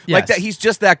you go. Like Yes. that, he's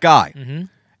just that guy.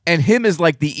 And him is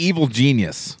like the evil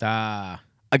genius.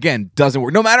 Again, doesn't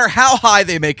work. No matter how high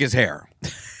they make his hair.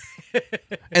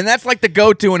 And that's like the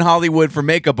go-to in Hollywood for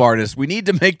makeup artists. We need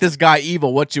to make this guy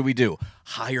evil. What should we do?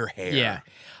 Higher hair. yeah.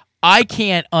 I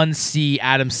can't unsee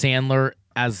Adam Sandler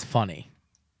as funny.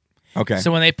 Okay.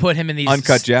 So when they put him in these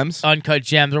Uncut Gems? Uncut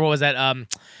Gems, or what was that?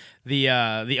 The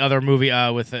other movie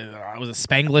with was it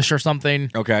Spanglish or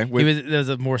something? Okay. There was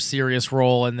a more serious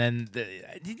role, and then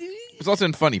It's also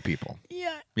in Funny People.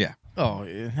 yeah. Yeah. Oh,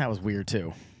 yeah, that was weird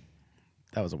too.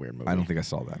 That was a weird movie. I don't think I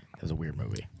saw that. That was a weird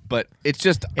movie. But it's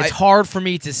just It's hard for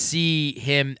me to see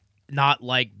him not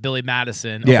like Billy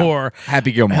Madison Yeah. or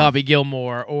Happy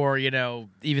Gilmore. or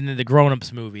even in the Grown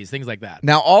Ups movies, things like that.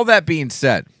 Now, all that being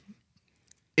said,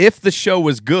 if the show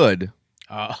was good,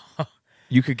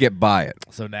 you could get by it.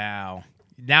 So now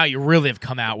you really have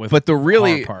come out with. But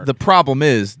hard part. the problem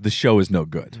is the show is no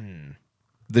good.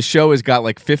 The show has got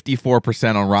like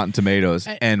 54% on Rotten Tomatoes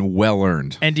and well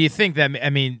earned. And do you think that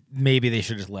maybe they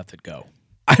should have just left it go?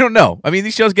 I don't know. I mean,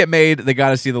 these shows get made; they got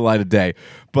to see the light of day.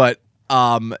 But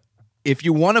if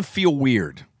you want to feel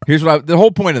weird, here's what the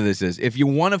whole point of this is: if you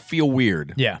want to feel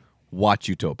weird, Yeah. watch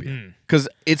Utopia because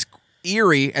it's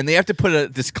eerie, and they have to put a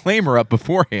disclaimer up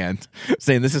beforehand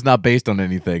saying this is not based on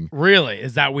anything. Really?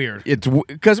 Is that weird? It's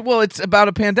because it's about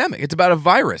a pandemic. It's about a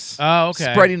virus. Oh,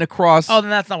 okay. Spreading across. Oh,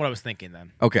 then that's not what I was thinking.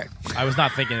 Then Okay. I was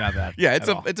not thinking about that. Yeah, at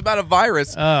all. it's about a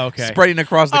virus. Oh, okay. Spreading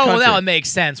across the Oh, country. well, that would make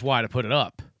sense. Why to put it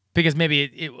up? Because maybe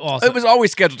it also. It was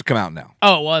always scheduled to come out now.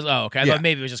 Oh, it was. Oh, okay. I Yeah. thought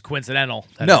maybe it was just coincidental.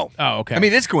 No. Oh, okay. I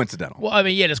mean, it's coincidental. well, I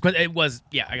mean, yeah, it was.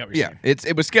 Yeah, I got what you're Yeah, saying.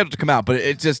 it was scheduled to come out, but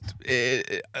it just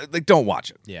like don't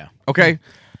watch it. Yeah. Okay,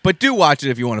 but do watch it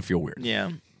if you want to feel weird.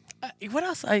 Yeah. What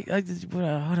else?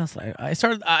 What else? I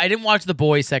started. I didn't watch The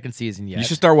Boys second season yet. You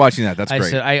should start watching that. That's I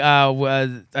great.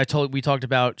 said we talked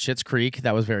about Schitt's Creek.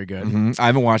 That was very good. Mhm. I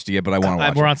haven't watched it yet, but I want to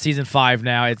watch We're it. on season 5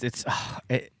 now. It's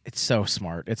so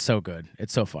smart. It's so good.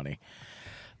 It's so funny.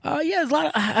 Yeah, there's a lot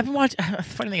of. I've been watching.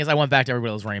 Funny thing is, I went back to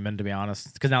Everybody Loves Raymond, to be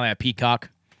honest, because now they have Peacock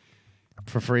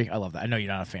for free. I love that. I know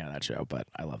you're not a fan of that show, but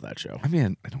I love that show. I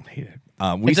mean, I don't hate it.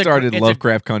 We It's a- started it's a-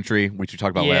 Lovecraft Country, which we talked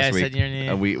about Yeah, last I week. said,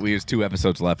 yeah. We have 2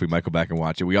 episodes left. We might go back and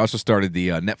watch it. We also started the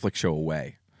Netflix show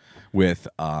Away with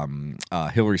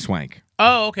Hilary Swank.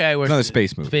 Oh, okay. It's another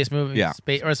space movie. Space movie. Yeah.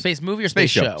 Or space movie or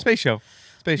space show. Space show.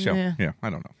 Yeah. Yeah, I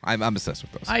don't know. I'm obsessed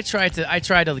with those. I tried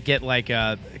to get like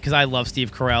because I love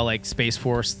Steve Carell, like Space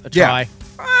Force a Yeah. try.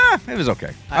 It was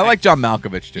okay. I like John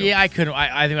Malkovich too. Yeah, I couldn't.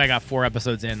 I think I got 4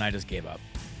 episodes in and I just gave up.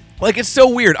 Like, it's so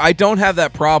weird. I don't have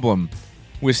that problem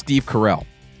with Steve Carell.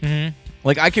 Mm-hmm.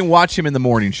 Like, I can watch him in the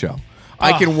morning show.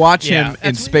 I can watch him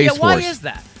in Space Force. Why is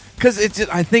that? Because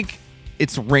I think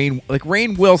it's Rainn. Like,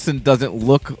 Rainn Wilson doesn't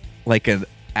look like an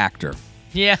actor.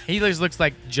 Yeah, he looks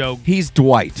like Joe. He's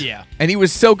Dwight. Yeah. And he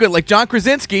was so good. Like, John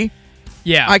Krasinski,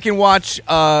 Yeah, I can watch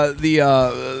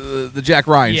the Jack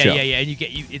Ryan show. Yeah, and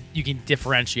you can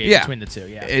differentiate Yeah. between the two.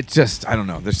 Yeah, It just, I don't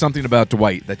know. There's something about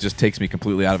Dwight that just takes me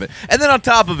completely out of it. And then on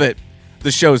top of it,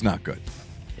 the show's not good.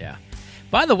 yeah.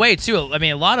 By the way, too, I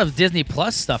mean, a lot of Disney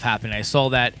Plus stuff happened. I saw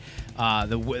that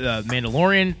the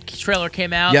Mandalorian trailer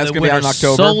came out. Yeah, it's the gonna be out in Winter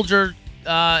October. Soldier,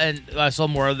 and I saw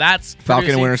more of that.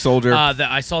 Falcon and Winter Soldier.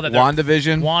 I saw that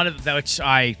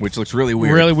WandaVision, which looks really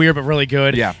weird. really weird, but really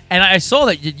good. Yeah. And I saw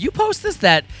that you post this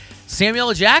that Samuel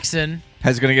L. Jackson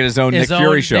Has going to get his own his Nick own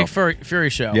Fury show. Nick Fury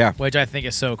show. Yeah. which I think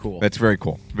is so cool. That's very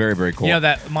cool. Very, very cool. You know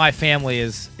that my family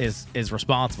is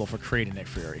responsible for creating Nick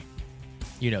Fury.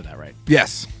 You know that, right?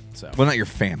 Yes. So Well, not your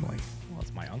family. well,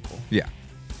 it's my uncle. Yeah.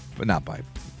 But not by.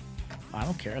 I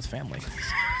don't care. It's family.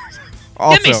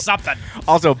 Also, Give me something.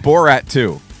 Also, Borat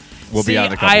 2 will See, be out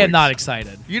in a couple I am weeks. not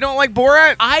excited. You don't like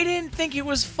Borat? I didn't think it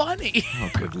was funny. Oh,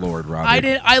 good Lord, Robbie. I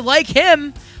didn't. I like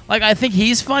him. Like I think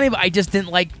he's funny, but I just didn't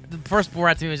like the first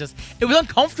Borat to me. It was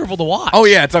uncomfortable to watch. Oh,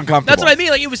 yeah, it's uncomfortable. That's what I mean.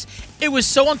 Like it was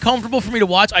so uncomfortable for me to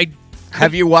watch.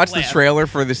 Have you watched laugh. the trailer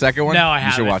for the second one? No, I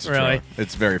You should haven't, watch the really. trailer.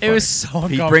 It's very funny. It was so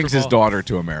uncomfortable. He brings his daughter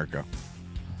to America.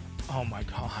 Oh my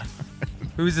god.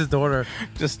 Who's his daughter?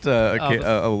 Just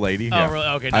a lady. Oh, yeah. really?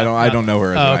 Okay, I don't know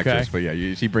her as an okay. actress, but yeah,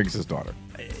 he brings his daughter.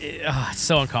 It's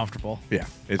so uncomfortable. Yeah,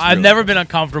 it's I've really never good. been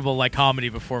uncomfortable like comedy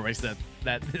before. I said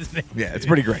that. Yeah, it's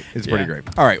pretty great. It's pretty Yeah.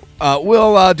 great. All right,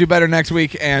 we'll do better next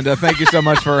week, and thank you so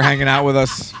much for hanging out with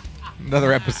us.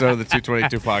 Another episode of the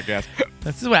 222 podcast.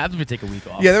 This is what happens when we take a week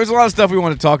off. Yeah, there was a lot of stuff we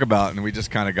wanted to talk about, and we just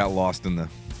kind of got lost in the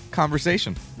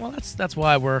conversation. Well, that's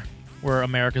why we're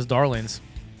America's darlings.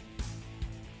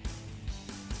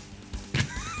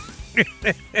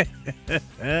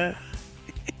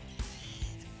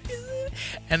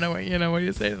 And what do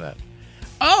you say to that?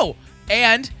 Oh,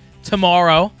 and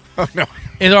tomorrow Oh no,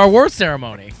 is our award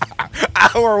ceremony.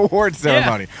 our award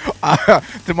ceremony.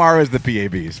 Tomorrow is the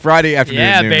PABs. Friday afternoon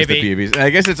Yeah, noon is baby. the PABs. And I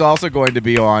guess it's also going to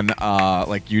be on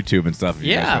like YouTube and stuff. If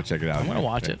you guys Yeah. want to check it out. I'm gonna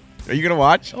watch it. Are you gonna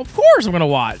watch? Of course, I'm gonna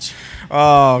watch.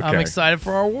 Oh, okay. I'm excited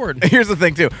for our award. Here's the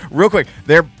thing, too. Real quick,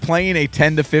 they're playing a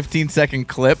 10 to 15 second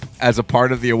clip as a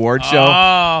part of the award show.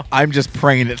 Oh, I'm just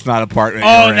praying it's not a part.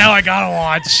 now I gotta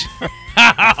watch.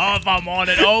 If I'm on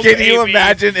it, oh, Can you baby.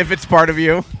 imagine if it's part of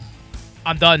you?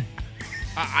 I'm done.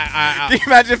 Can you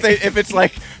imagine if it's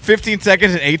like 15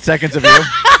 seconds and 8 seconds of you?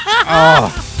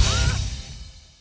 Oh.